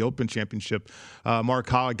while, but the Open Championship.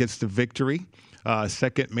 Morikawa gets the victory.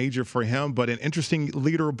 Second major for him, but an interesting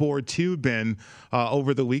leaderboard too, Ben,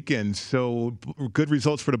 over the weekend. So good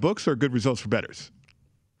results for the books or good results for bettors?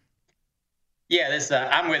 Yeah,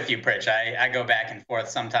 I'm with you, Pritch. I go back and forth.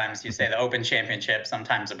 Sometimes you say the Open Championship,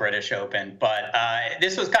 sometimes the British Open. But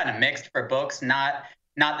this was kind of mixed for books, not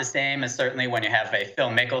the same as certainly when you have a Phil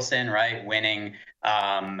Mickelson, right, winning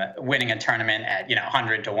a tournament at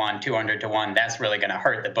 100 to 1, 200 to 1. That's really going to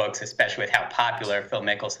hurt the books, especially with how popular Phil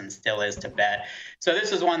Mickelson still is to bet. So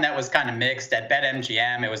this was one that was kind of mixed. At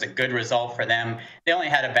BetMGM, it was a good result for them. They only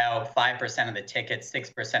had about 5% of the tickets,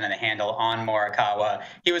 6% of the handle on Morikawa.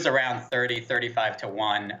 He was around 30, 35 to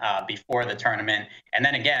 1 before the tournament. And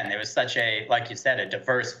then again, there was such like you said, a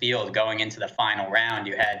diverse field going into the final round.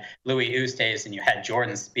 You had Louis Oosthuizen and you had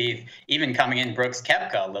Jordan Spieth, even coming in Brooks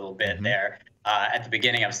Koepka a little bit there. At the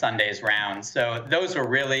beginning of Sunday's round. So those were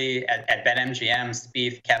really, at BetMGM,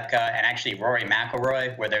 Spieth, Koepka, and actually Rory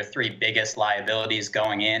McIlroy were their three biggest liabilities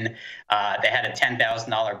going in. They had a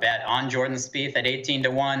 $10,000 bet on Jordan Spieth at 18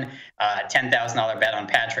 to 1, $10,000 bet on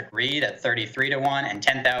Patrick Reed at 33 to 1, and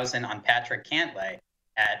 $10,000 on Patrick Cantlay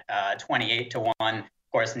at 28 to 1.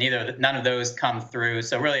 Of course, none of those come through.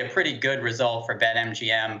 So really a pretty good result for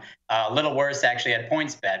BetMGM. A little worse actually at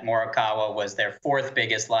PointsBet. Morikawa was their fourth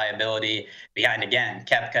biggest liability behind, again,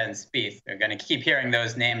 Koepka and Spieth. They're going to keep hearing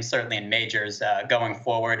those names certainly in majors going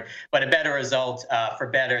forward. But a better result for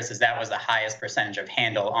bettors is that was the highest percentage of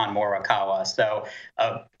handle on Morikawa. So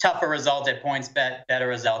a tougher result at PointsBet, better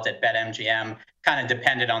result at BetMGM. Kind of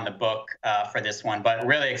depended on the book for this one. But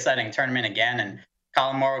really exciting tournament again. And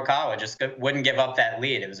Colin Morikawa just wouldn't give up that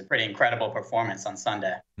lead. It was a pretty incredible performance on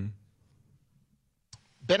Sunday.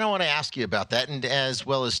 Ben, I want to ask you about that, and as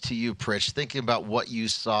well as to you, Pritch, thinking about what you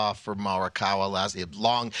saw for Morikawa last year,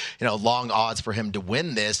 long odds for him to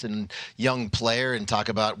win this, and young player, and talk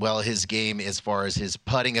about, his game as far as his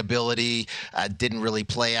putting ability didn't really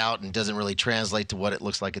play out and doesn't really translate to what it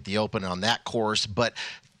looks like at the Open on that course, but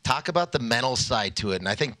talk about the mental side to it, and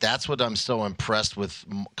I think that's what I'm so impressed with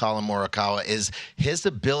Colin Morikawa is his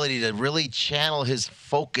ability to really channel his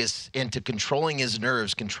focus into controlling his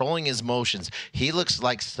nerves, controlling his motions. He looks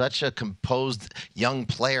like such a composed young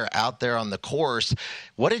player out there on the course.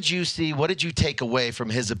 What did you see? What did you take away from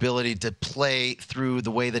his ability to play through the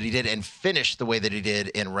way that he did and finish the way that he did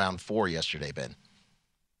in round 4 yesterday, Ben?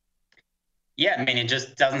 Yeah, I mean, it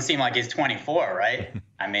just doesn't seem like he's 24, right?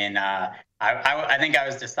 I mean, I think I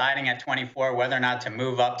was deciding at 24 whether or not to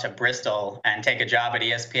move up to Bristol and take a job at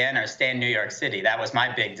ESPN or stay in New York City. That was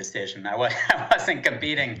my big decision. I wasn't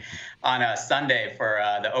competing on a Sunday for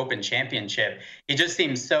the Open Championship. He just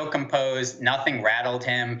seemed so composed. Nothing rattled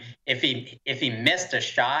him. If he missed a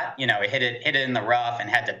shot, he hit it in the rough and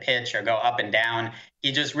had to pitch or go up and down.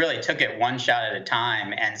 He just really took it one shot at a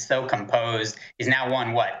time and so composed. He's now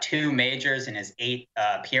won, 2 majors in his 8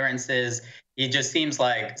 appearances. He just seems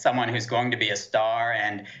like someone who's going to be a star.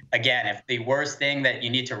 And again, if the worst thing that you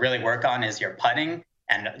need to really work on is your putting,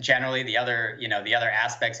 and generally the other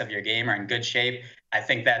aspects of your game are in good shape, I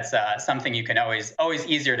think that's something you can always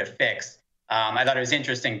easier to fix. I thought it was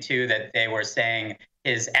interesting too that they were saying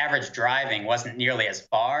his average driving wasn't nearly as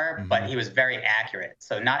far, but he was very accurate.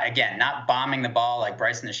 So not bombing the ball like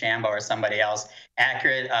Bryson DeChambeau or somebody else.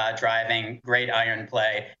 Accurate driving, great iron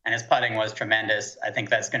play, and his putting was tremendous. I think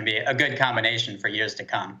that's going to be a good combination for years to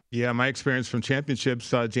come. Yeah, my experience from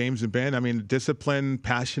championships, James and Ben, I mean, disciplined,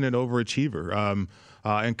 passionate overachiever.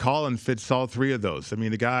 And Colin fits all three of those. I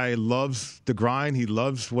mean, the guy loves the grind. He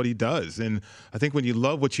loves what he does. And I think when you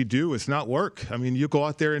love what you do, it's not work. I mean, you go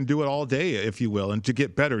out there and do it all day, if you will, and to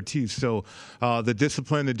get better, too. So the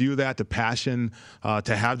discipline to do that, the passion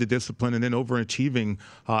to have the discipline, and then overachieving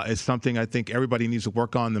is something I think everybody needs to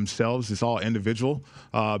work on themselves. It's all individual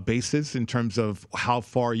basis in terms of how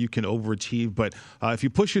far you can overachieve. But if you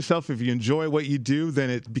push yourself, if you enjoy what you do, then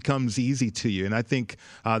it becomes easy to you. And I think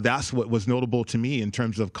that's what was notable to me in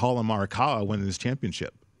terms of Colin Morikawa winning this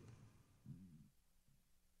championship.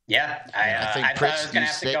 Yeah, I thought I was going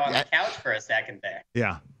to have to go on the couch for a second there.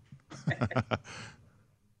 Yeah.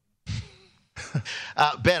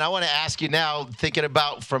 Ben, I want to ask you now, thinking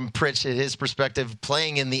about from Pritch and his perspective,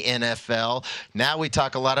 playing in the NFL. Now we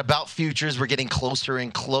talk a lot about futures. We're getting closer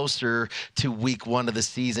and closer to week 1 of the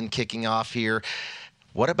season kicking off here.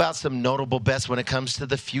 What about some notable bets when it comes to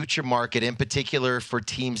the future market, in particular for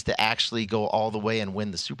teams to actually go all the way and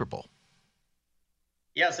win the Super Bowl?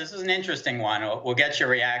 Yes, this is an interesting one. We'll get your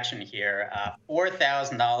reaction here.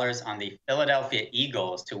 $4,000 on the Philadelphia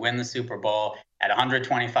Eagles to win the Super Bowl at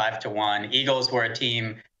 125 to 1. Eagles were a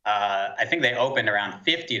team, I think they opened around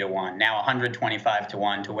 50 to 1, now 125 to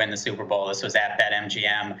 1 to win the Super Bowl. This was at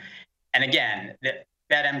BetMGM. And again,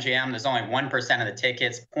 BetMGM, there's only 1% of the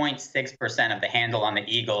tickets, 0.6% of the handle on the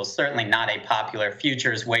Eagles. Certainly not a popular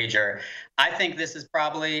futures wager. I think this is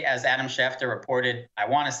probably, as Adam Schefter reported, I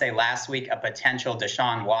want to say last week, a potential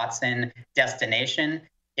Deshaun Watson destination.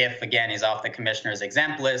 If, again, he's off the commissioner's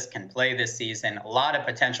exempt list, can play this season. A lot of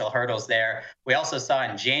potential hurdles there. We also saw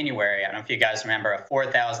in January, I don't know if you guys remember, a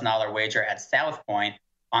 $4,000 wager at South Point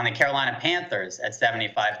on the Carolina Panthers at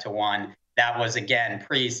 75 to 1. That was, again,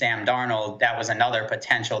 pre-Sam Darnold. That was another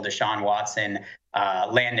potential Deshaun Watson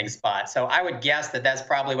landing spot. So I would guess that that's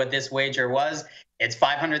probably what this wager was. It's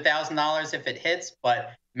 $500,000 if it hits,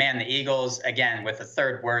 but man, the Eagles, again, with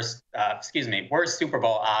the worst Super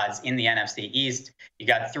Bowl odds in the NFC East. You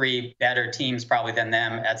got 3 better teams probably than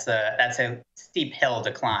them. That's a steep hill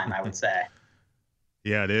to climb, I would say.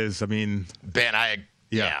 Yeah, it is. I mean, Ben,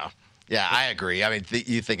 Yeah, I agree. I mean,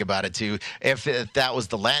 you think about it, too. If that was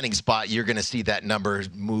the landing spot, you're going to see that number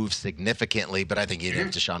move significantly. But I think even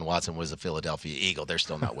if Deshaun Watson was a Philadelphia Eagle, they're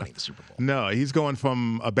still not winning the Super Bowl. No, he's going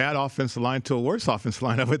from a bad offensive line to a worse offensive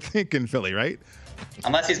line, I would think, in Philly, right?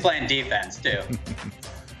 Unless he's playing defense, too.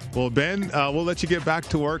 Well, Ben, we'll let you get back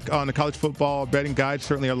to work on the college football betting guide.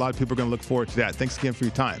 Certainly a lot of people are going to look forward to that. Thanks again for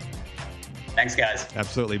your time. Thanks, guys.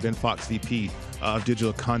 Absolutely. Ben Fox, VP of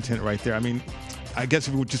Digital Content right there. I mean, I guess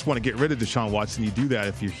if we just want to get rid of Deshaun Watson, you do that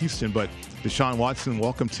if you're Houston. But Deshaun Watson,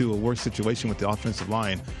 welcome to a worse situation with the offensive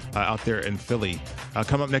line out there in Philly.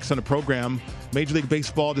 Come up next on the program, Major League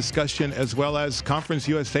Baseball discussion as well as Conference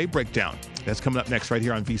USA breakdown. That's coming up next right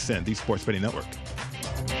here on VSiN, the Sports Betting Network.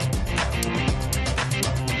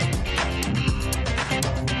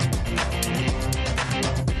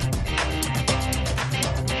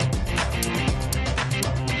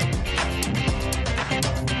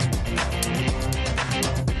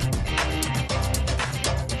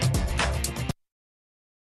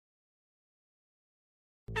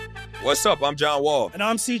 What's up? I'm John Wall. And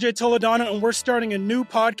I'm CJ Toledano, and we're starting a new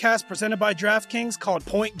podcast presented by DraftKings called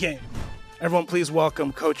Point Game. Everyone, please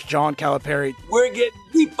welcome Coach John Calipari. We're getting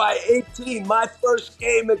beat by 18. My first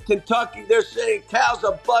game in Kentucky, they're saying Cal's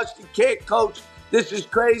a bust. He can't coach. This is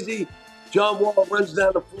crazy. John Wall runs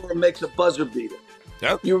down the floor and makes a buzzer beater.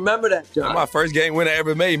 Yep. You remember that, John? That's my first game winner I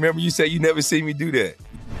ever made. Remember you said you never see me do that.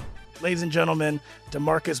 Ladies and gentlemen,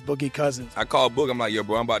 DeMarcus Boogie Cousins. I called Boog. I'm like, yo,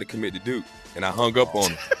 bro, I'm about to commit to Duke. And I hung up on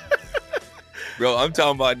him. Bro, I'm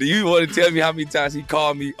talking about, do you want to tell me how many times he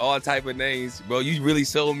called me all type of names? Bro, you really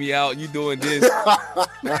sold me out. You doing this.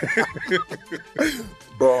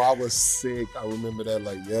 Bro, I was sick. I remember that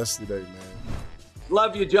like yesterday, man.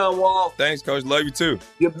 Love you, John Wall. Thanks, Coach. Love you, too.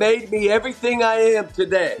 You made me everything I am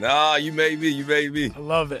today. Nah, you made me. You made me. I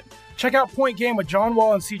love it. Check out Point Game with John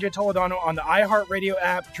Wall and CJ Toledano on the iHeartRadio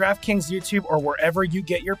app, DraftKings YouTube, or wherever you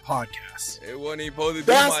get your podcasts. It wasn't even supposed to be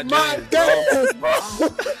That's my game, bro.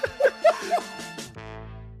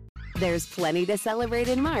 There's plenty to celebrate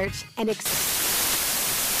in March and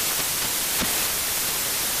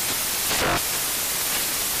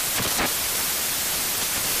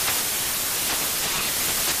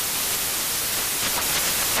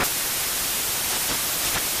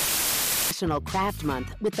National Craft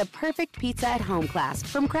Month with the perfect pizza at home class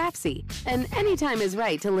from Craftsy. And anytime is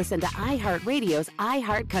right to listen to iHeartRadio's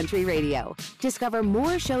iHeartCountry Radio. Discover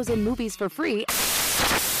more shows and movies for free.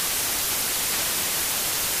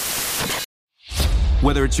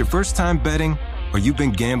 Whether it's your first time betting or you've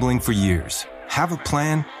been gambling for years, have a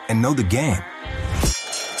plan and know the game.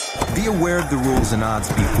 Be aware of the rules and odds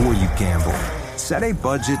before you gamble. Set a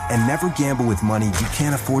budget and never gamble with money you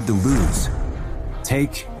can't afford to lose.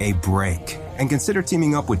 Take a break and consider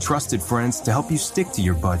teaming up with trusted friends to help you stick to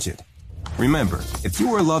your budget. Remember, if you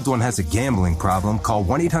or a loved one has a gambling problem, call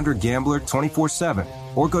 1-800-GAMBLER 24/7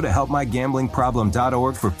 or go to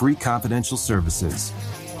helpmygamblingproblem.org for free confidential services.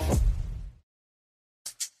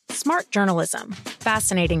 Smart journalism.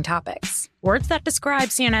 Fascinating topics. Words that describe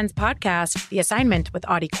CNN's podcast, The Assignment with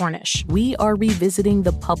Audie Cornish. We are revisiting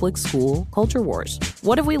the public school culture wars.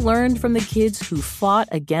 What have we learned from the kids who fought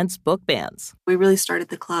against book bans? We really started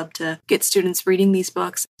the club to get students reading these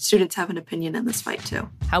books. Students have an opinion in this fight, too.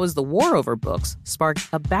 How has the war over books sparked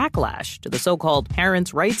a backlash to the so-called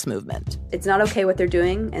parents' rights movement? It's not okay what they're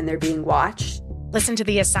doing, and they're being watched. Listen to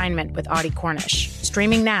The Assignment with Audie Cornish.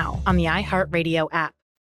 Streaming now on the iHeartRadio app.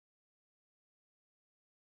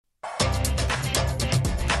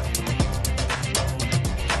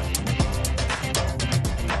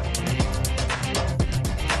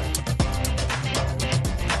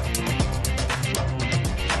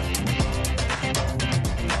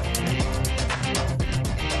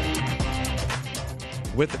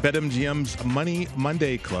 With BetMGM's Money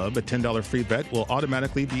Monday Club, a $10 free bet will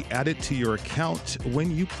automatically be added to your account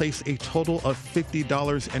when you place a total of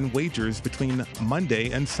 $50 in wagers between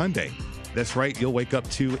Monday and Sunday. That's right, you'll wake up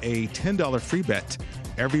to a $10 free bet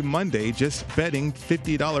every Monday just betting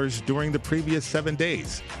 $50 during the previous 7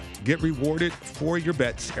 days. Get rewarded for your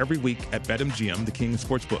bets every week at BetMGM, the king of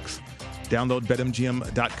sportsbooks. Download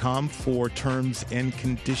BetMGM.com for terms and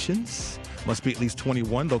conditions. Must be at least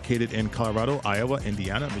 21, located in Colorado, Iowa,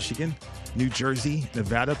 Indiana, Michigan, New Jersey,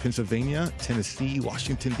 Nevada, Pennsylvania, Tennessee,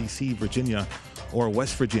 Washington, D.C., Virginia, or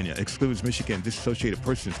West Virginia. Excludes Michigan. Disassociated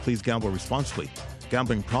persons. Please gamble responsibly.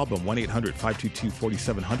 Gambling problem,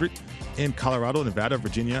 1-800-522-4700. In Colorado, Nevada,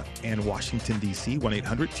 Virginia, and Washington, D.C.,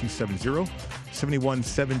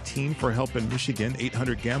 1-800-270-7117 for help in Michigan,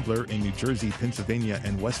 800-GAMBLER in New Jersey, Pennsylvania,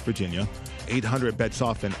 and West Virginia,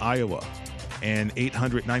 800-BETS-OFF in Iowa, and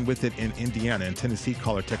 800-9-WITH-IT in Indiana. And Tennessee,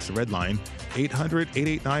 call or text the red line,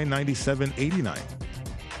 800-889-9789.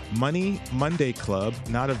 Money Monday Club,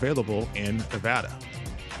 not available in Nevada.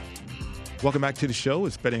 Welcome back to the show.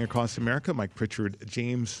 It's Betting Across America. Mike Pritchard,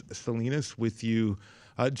 James Salinas with you.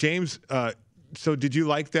 James, so did you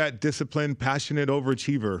like that disciplined, passionate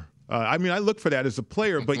overachiever? I mean, I look for that as a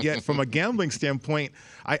player, but yet from a gambling standpoint,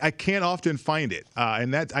 I can't often find it.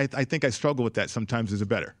 And that I think I struggle with that sometimes as a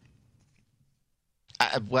bettor.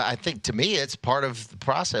 Well, I think to me it's part of the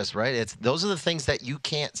process, right? Those are the things that you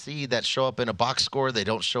can't see that show up in a box score. They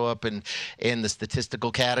don't show up in the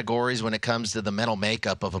statistical categories when it comes to the mental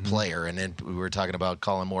makeup of a player. And then we were talking about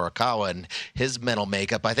Colin Morikawa and his mental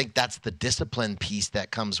makeup. I think that's the discipline piece that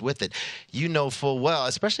comes with it. You know full well,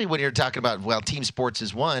 especially when you're talking about, well, team sports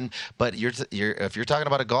is one, but if you're talking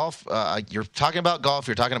about you're talking about golf,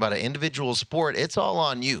 you're talking about an individual sport, it's all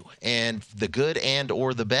on you. And the good and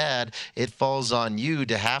or the bad, it falls on you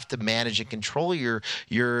to have to manage and control your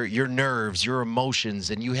nerves, your emotions.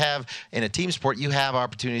 And you have, in a team sport, you have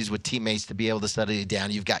opportunities with teammates to be able to settle you down.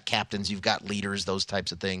 You've got captains, you've got leaders, those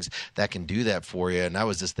types of things that can do that for you. And I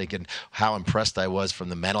was just thinking how impressed I was from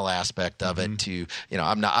the mental aspect of it to,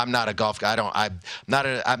 I'm not a golf guy. I'm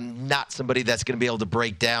not somebody that's going to be able to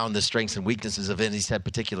break down the strengths and weaknesses of any said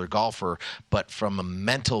particular golfer, but from a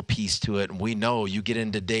mental piece to it. And we know you get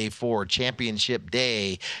into day 4, championship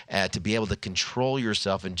day, to be able to control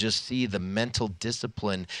yourself and just see the mental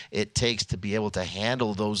discipline it takes to be able to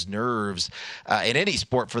handle those nerves in any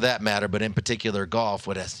sport for that matter, but in particular golf,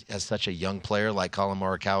 as such a young player like Colin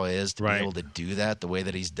Morikawa is, to be able to do that the way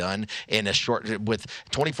that he's done in with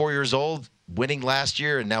 24 years old, winning last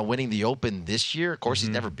year and now winning the Open this year. Of course, he's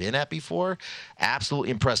never been at before.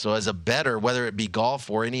 Absolutely impressed. So as a bettor, whether it be golf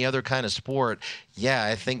or any other kind of sport, yeah,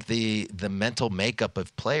 I think the mental makeup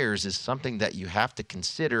of players is something that you have to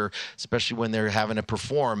consider, especially when they're having to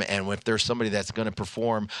perform. And if there's somebody that's going to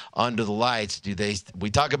perform under the lights, we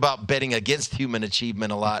talk about betting against human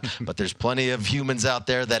achievement a lot, but there's plenty of humans out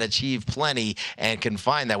there that achieve plenty and can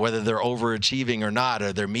find that whether they're overachieving or not,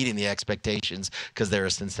 or they're meeting the expectations because they're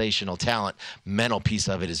a sensational talent. Mental piece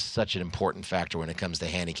of it is such an important factor when it comes to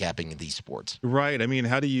handicapping in these sports. Right. I mean,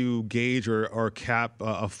 how do you gauge or cap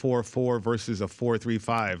a 4.4 versus a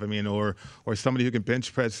 4.35? I mean, or somebody who can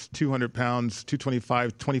bench press 200 pounds,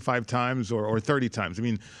 225, 25 times or 30 times. I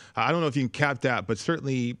mean, I don't know if you can cap that, but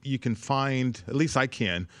certainly you can find, at least I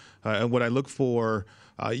can, and what I look for,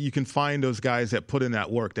 you can find those guys that put in that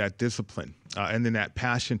work, that discipline, and then that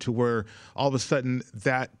passion to where all of a sudden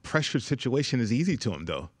that pressured situation is easy to them,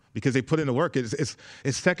 though, because they put in the work. It's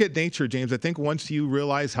second nature, James. I think once you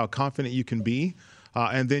realize how confident you can be,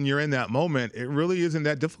 and then you're in that moment, it really isn't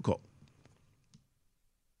that difficult.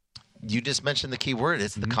 You just mentioned the key word.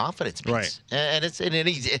 It's the confidence piece. Right. And it's in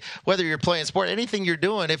any, whether you're playing sport, anything you're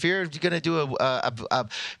doing, if you're going to do a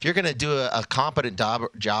competent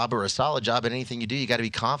job or a solid job at anything you do, you got to be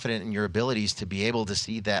confident in your abilities to be able to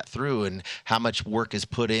see that through, and how much work is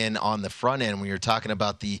put in on the front end when you're talking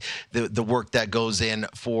about the work that goes in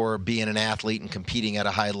for being an athlete and competing at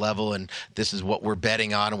a high level. And this is what we're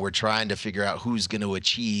betting on, and we're trying to figure out who's going to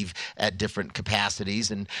achieve at different capacities,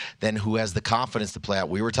 and then who has the confidence to play out.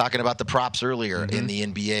 We were talking about the props earlier in the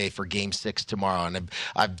NBA for Game 6 tomorrow, and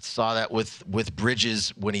I saw that with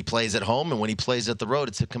Bridges when he plays at home and when he plays at the road.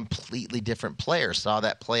 It's a completely different player. Saw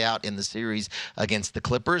that play out in the series against the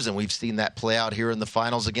Clippers, and we've seen that play out here in the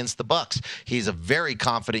finals against the Bucks. He's a very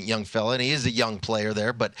confident young fella, and he is a young player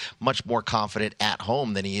there, but much more confident at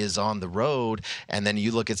home than he is on the road. And then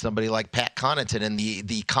you look at somebody like Pat Connaughton, and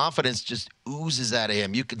the confidence just oozes out of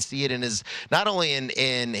him. You can see it in his, not only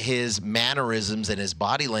in his mannerisms and his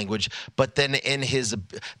body language, but then in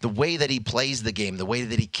the way that he plays the game, the way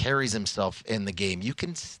that he carries himself in the game. You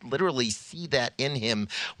can literally see that in him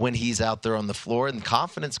when he's out there on the floor, and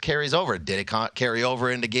confidence carries over. Did it carry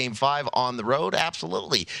over into Game 5 on the road?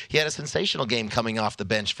 Absolutely. He had a sensational game coming off the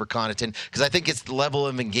bench for Connaughton, because I think it's the level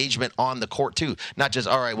of engagement on the court too. Not just,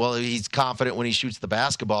 all right, well, he's confident when he shoots the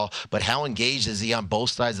basketball, but how engaged is he on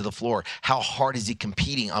both sides of the floor? How hard is he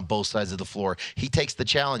competing on both sides of the floor? He takes the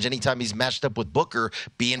challenge anytime he's matched up with Booker,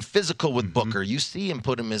 being physical with Booker. You see him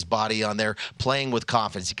put his body on there, playing with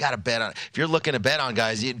confidence. You got to bet on, if you're looking to bet on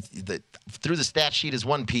guys, through the stat sheet is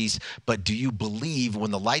one piece, but do you believe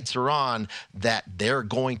when the lights are on that they're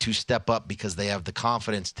going to step up because they have the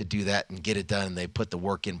confidence to do that and get it done, and they put the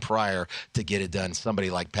work in prior to get it done? Somebody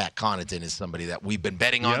like Pat Connaughton is somebody that we've been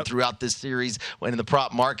betting on throughout this series when in the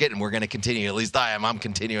prop market, and we're going to continue. At least I am. I'm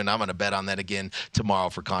continuing. I'm going to bet on that again tomorrow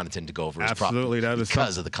for Connaughton to go over his prop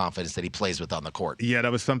because of the confidence that he plays with on the court. Yeah,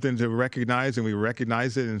 that was something to recognize, and we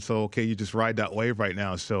recognize it. And so, okay, you just ride that wave right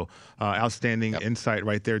now. So outstanding insight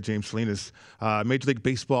right there, James Salinas. Major League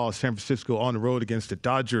Baseball, San Francisco on the road against the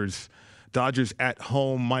Dodgers. Dodgers at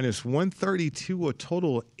home, minus 132, a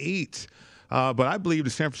total of 8. But I believe the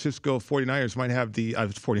San Francisco 49ers might have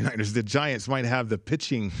the Giants might have the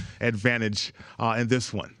pitching advantage in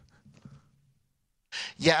this one.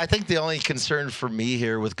 Yeah, I think the only concern for me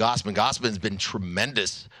here with Gausman's been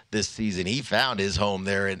tremendous this season. He found his home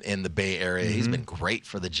there in the Bay Area. He's been great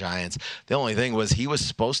for the Giants. The only thing was he was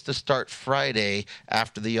supposed to start Friday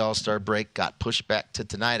after the All-Star break, got pushed back to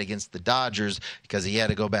tonight against the Dodgers because he had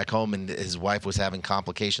to go back home and his wife was having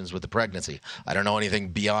complications with the pregnancy. I don't know anything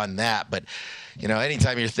beyond that, but you know,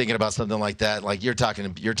 anytime you're thinking about something like that, like you're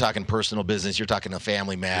talking personal business, you're talking a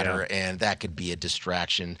family matter, and that could be a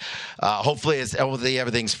distraction. Hopefully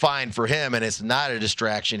everything's fine for him and it's not a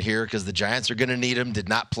distraction here, because the Giants are going to need him. Did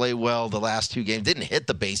not play well the last 2 games. Didn't hit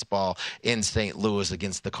the baseball in St. Louis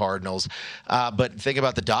against the Cardinals. But think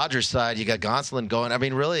about the Dodgers side. You got Gonsolin going. I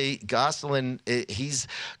mean, really, Gonsolin's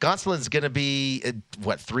going to be,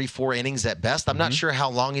 3-4 innings at best. I'm not sure how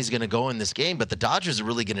long he's going to go in this game, but the Dodgers are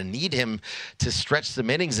really going to need him to stretch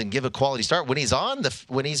some innings and give a quality start. When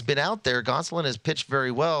he's been out there, Gonsolin has pitched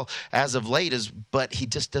very well as of late, but he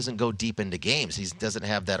just doesn't go deep into games. He doesn't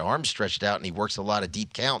have that arm stretched out, and he works a lot of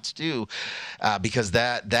deep counts too, because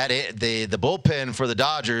the bullpen for the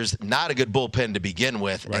Dodgers, not a good bullpen to begin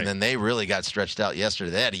with, and then they really got stretched out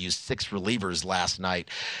yesterday. They had to use 6 relievers last night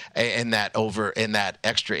in that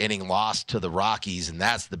extra inning loss to the Rockies, and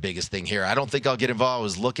that's the biggest thing here. I don't think I'll get involved. I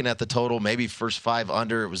was looking at the total, maybe first 5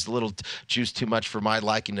 under. It was a little juice too much for my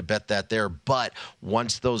liking to bet that there, but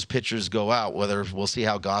once those pitchers go out, whether we'll see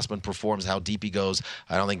how Gausman performs, how deep he goes,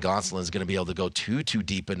 I don't think Gonsolin's going to be able to go too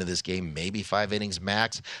deep into this game, maybe 5 innings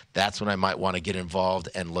max. That's when I might want to get involved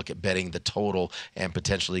and look at betting the total and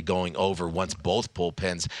potentially going over once both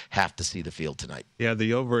bullpens have to see the field tonight. Yeah,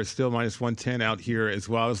 the over is still minus 110 out here as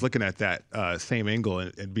well. I was looking at that same angle,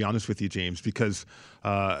 and be honest with you, James, because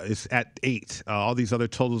it's at 8. All these other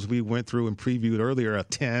totals we went through and previewed earlier are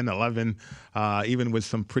 10, 11, even with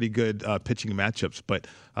some pretty good pitching matchups. But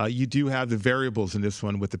you do have the variables in this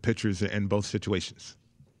one with the pitchers in both situations.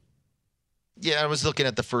 Yeah, I was looking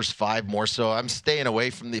at the first 5 more so. I'm staying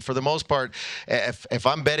away from for the most part, if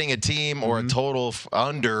I'm betting a team or a total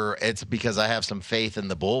under, it's because I have some faith in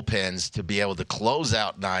the bullpens to be able to close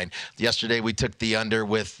out 9. Yesterday we took the under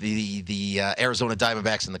with the Arizona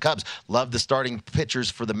Diamondbacks and the Cubs. Loved the starting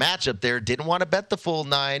pitchers for the matchup there. Didn't want to bet the full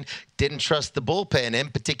 9. didn't trust the bullpen, in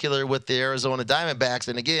particular with the Arizona Diamondbacks.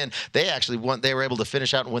 And again, they were able to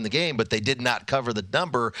finish out and win the game, but they did not cover the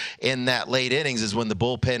number in that late innings is when the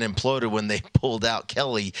bullpen imploded when they pulled out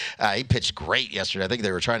Kelly. He pitched great yesterday. I think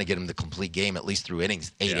they were trying to get him the complete game, at least through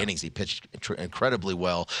eight innings. He pitched incredibly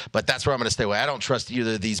well. But that's where I'm going to stay away. I don't trust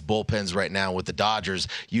either of these bullpens right now with the Dodgers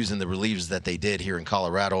using the relievers that they did here in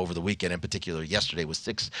Colorado over the weekend, in particular yesterday with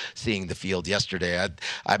 6 seeing the field yesterday.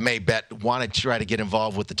 I may want to try to get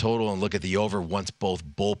involved with the total and look at the over once both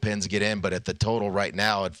bullpens get in, but at the total right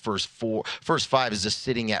now at first 5 is just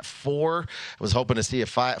sitting at 4. I was hoping to see a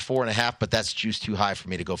 4.5, but that's juiced too high for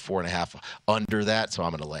me to go 4.5 under that, so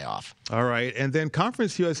I'm going to lay off. All right, and then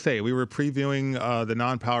Conference USA, we were previewing the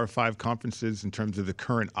non-Power 5 conferences in terms of the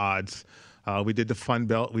current odds. We did the Fun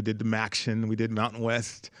Belt, we did the MACtion, we did Mountain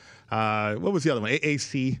West. What was the other one?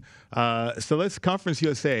 AAC. So let's Conference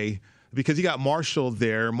USA, because you got Marshall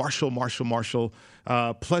there. Marshall,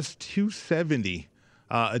 plus 270,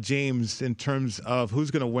 James, in terms of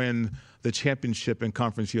who's going to win the championship in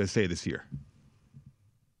Conference USA this year.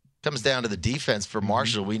 Comes down to the defense for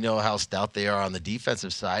Marshall. We know how stout they are on the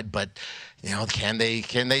defensive side, but can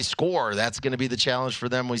they score? That's going to be the challenge for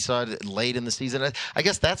them. We saw it late in the season. I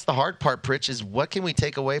guess that's the hard part, Pritch, is what can we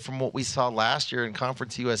take away from what we saw last year in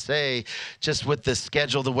Conference USA, just with the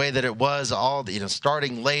schedule the way that it was, all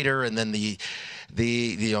starting later, and then the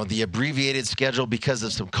abbreviated schedule because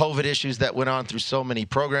of some COVID issues that went on through so many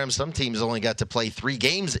programs. Some teams only got to play 3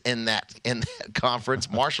 games in that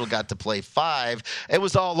conference. Marshall got to play 5. It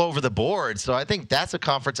was all over the board. So I think that's a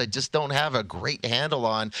conference I just don't have a great handle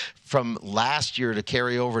on from last year to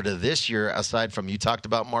carry over to this year, aside from you talked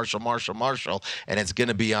about Marshall, and it's going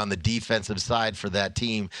to be on the defensive side for that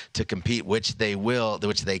team to compete, which they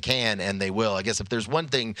can, and they will. I guess if there's one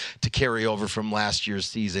thing to carry over from last year's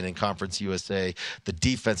season in Conference USA, the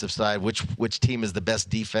defensive side, which team is the best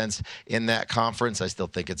defense in that conference, I still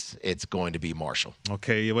think it's going to be Marshall.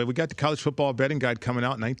 Okay, well, we got the college football betting guide coming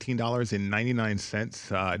out,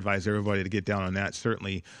 $19.99. Advise everybody to get down on that,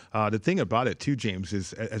 certainly. The thing about it, too, James,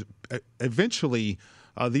 is eventually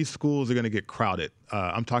these schools are going to get crowded.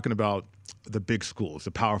 I'm talking about the big schools,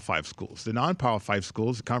 the Power 5 schools. The non-Power 5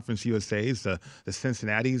 schools, the Conference USAs, the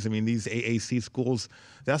Cincinnatis, these AAC schools,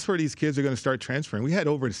 that's where these kids are going to start transferring. We had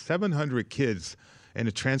over 700 kids in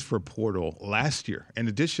the transfer portal last year, in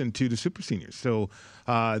addition to the super seniors. So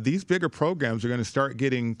these bigger programs are going to start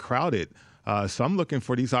getting crowded. So I'm looking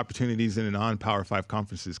for these opportunities in the non-Power 5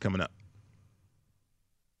 conferences coming up.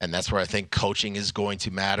 And that's where I think coaching is going to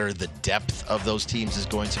matter. The depth of those teams is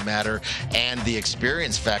going to matter. And the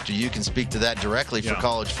experience factor, you can speak to that directly for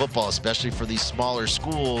college football, especially for these smaller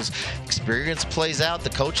schools. Experience plays out. The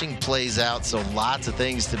coaching plays out. So lots of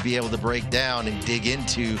things to be able to break down and dig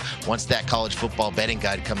into once that college football betting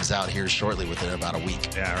guide comes out here shortly, within about a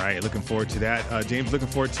week. Yeah, all right. Looking forward to that. James, looking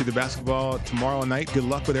forward to the basketball tomorrow night. Good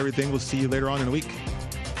luck with everything. We'll see you later on in the week.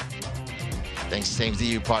 Thanks. Same to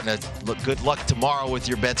you, partner. Good luck tomorrow with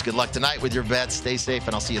your bets. Good luck tonight with your bets. Stay safe,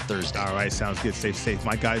 and I'll see you Thursday. All right. Sounds good. Stay safe.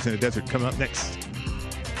 My Guys in the Desert coming up next.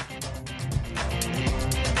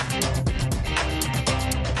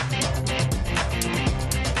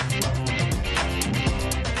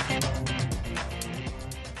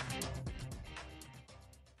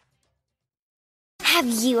 Have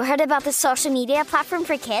you heard about the social media platform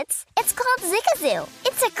for kids? It's called Zigazoo.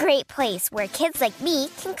 It's a great place where kids like me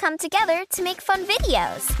can come together to make fun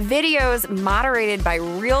videos. Videos moderated by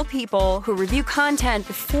real people who review content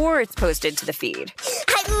before it's posted to the feed.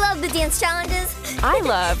 I love the dance challenges. I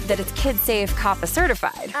love that it's Kid Safe COPPA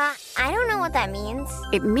certified. I don't know what that means.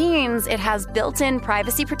 It means it has built-in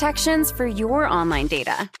privacy protections for your online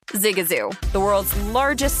data. Zigazoo, the world's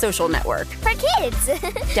largest social network. For kids.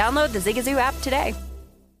 Download the Zigazoo app today.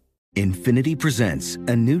 Infiniti presents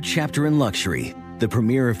a new chapter in luxury, the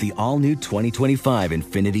premiere of the all-new 2025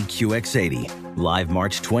 Infiniti QX80, live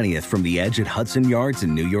March 20th from the Edge at Hudson Yards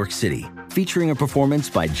in New York City, featuring a performance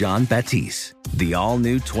by Jon Batiste. The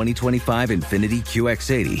all-new 2025 Infiniti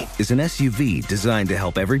QX80 is an SUV designed to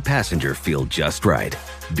help every passenger feel just right.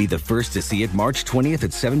 Be the first to see it March 20th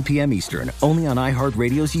at 7 p.m. Eastern, only on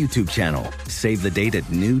iHeartRadio's YouTube channel. Save the date at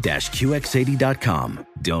new-QX80.com.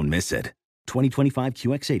 Don't miss it. 2025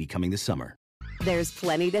 QX80 coming this summer. There's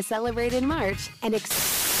plenty to celebrate in March and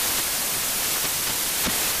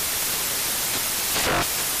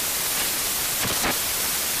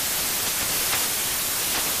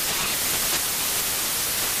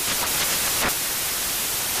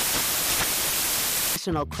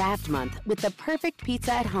National Craft Month with the perfect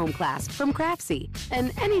pizza at home class from Craftsy.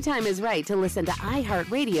 And anytime is right to listen to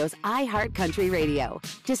iHeartRadio's iHeart Country Radio.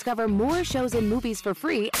 Discover more shows and movies for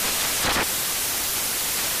free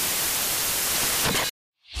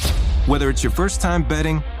Whether it's your first time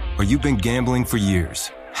betting or you've been gambling for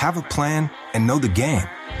years, have a plan and know the game.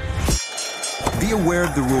 Be aware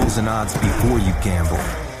of the rules and odds before you gamble.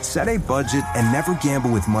 Set a budget and never gamble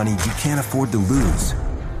with money you can't afford to lose.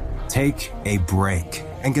 Take a break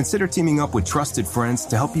and consider teaming up with trusted friends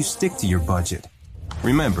to help you stick to your budget.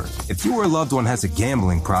 Remember, if you or a loved one has a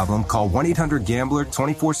gambling problem, call 1-800-GAMBLER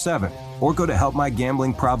 24/7 or go to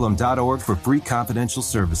helpmygamblingproblem.org for free confidential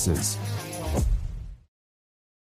services.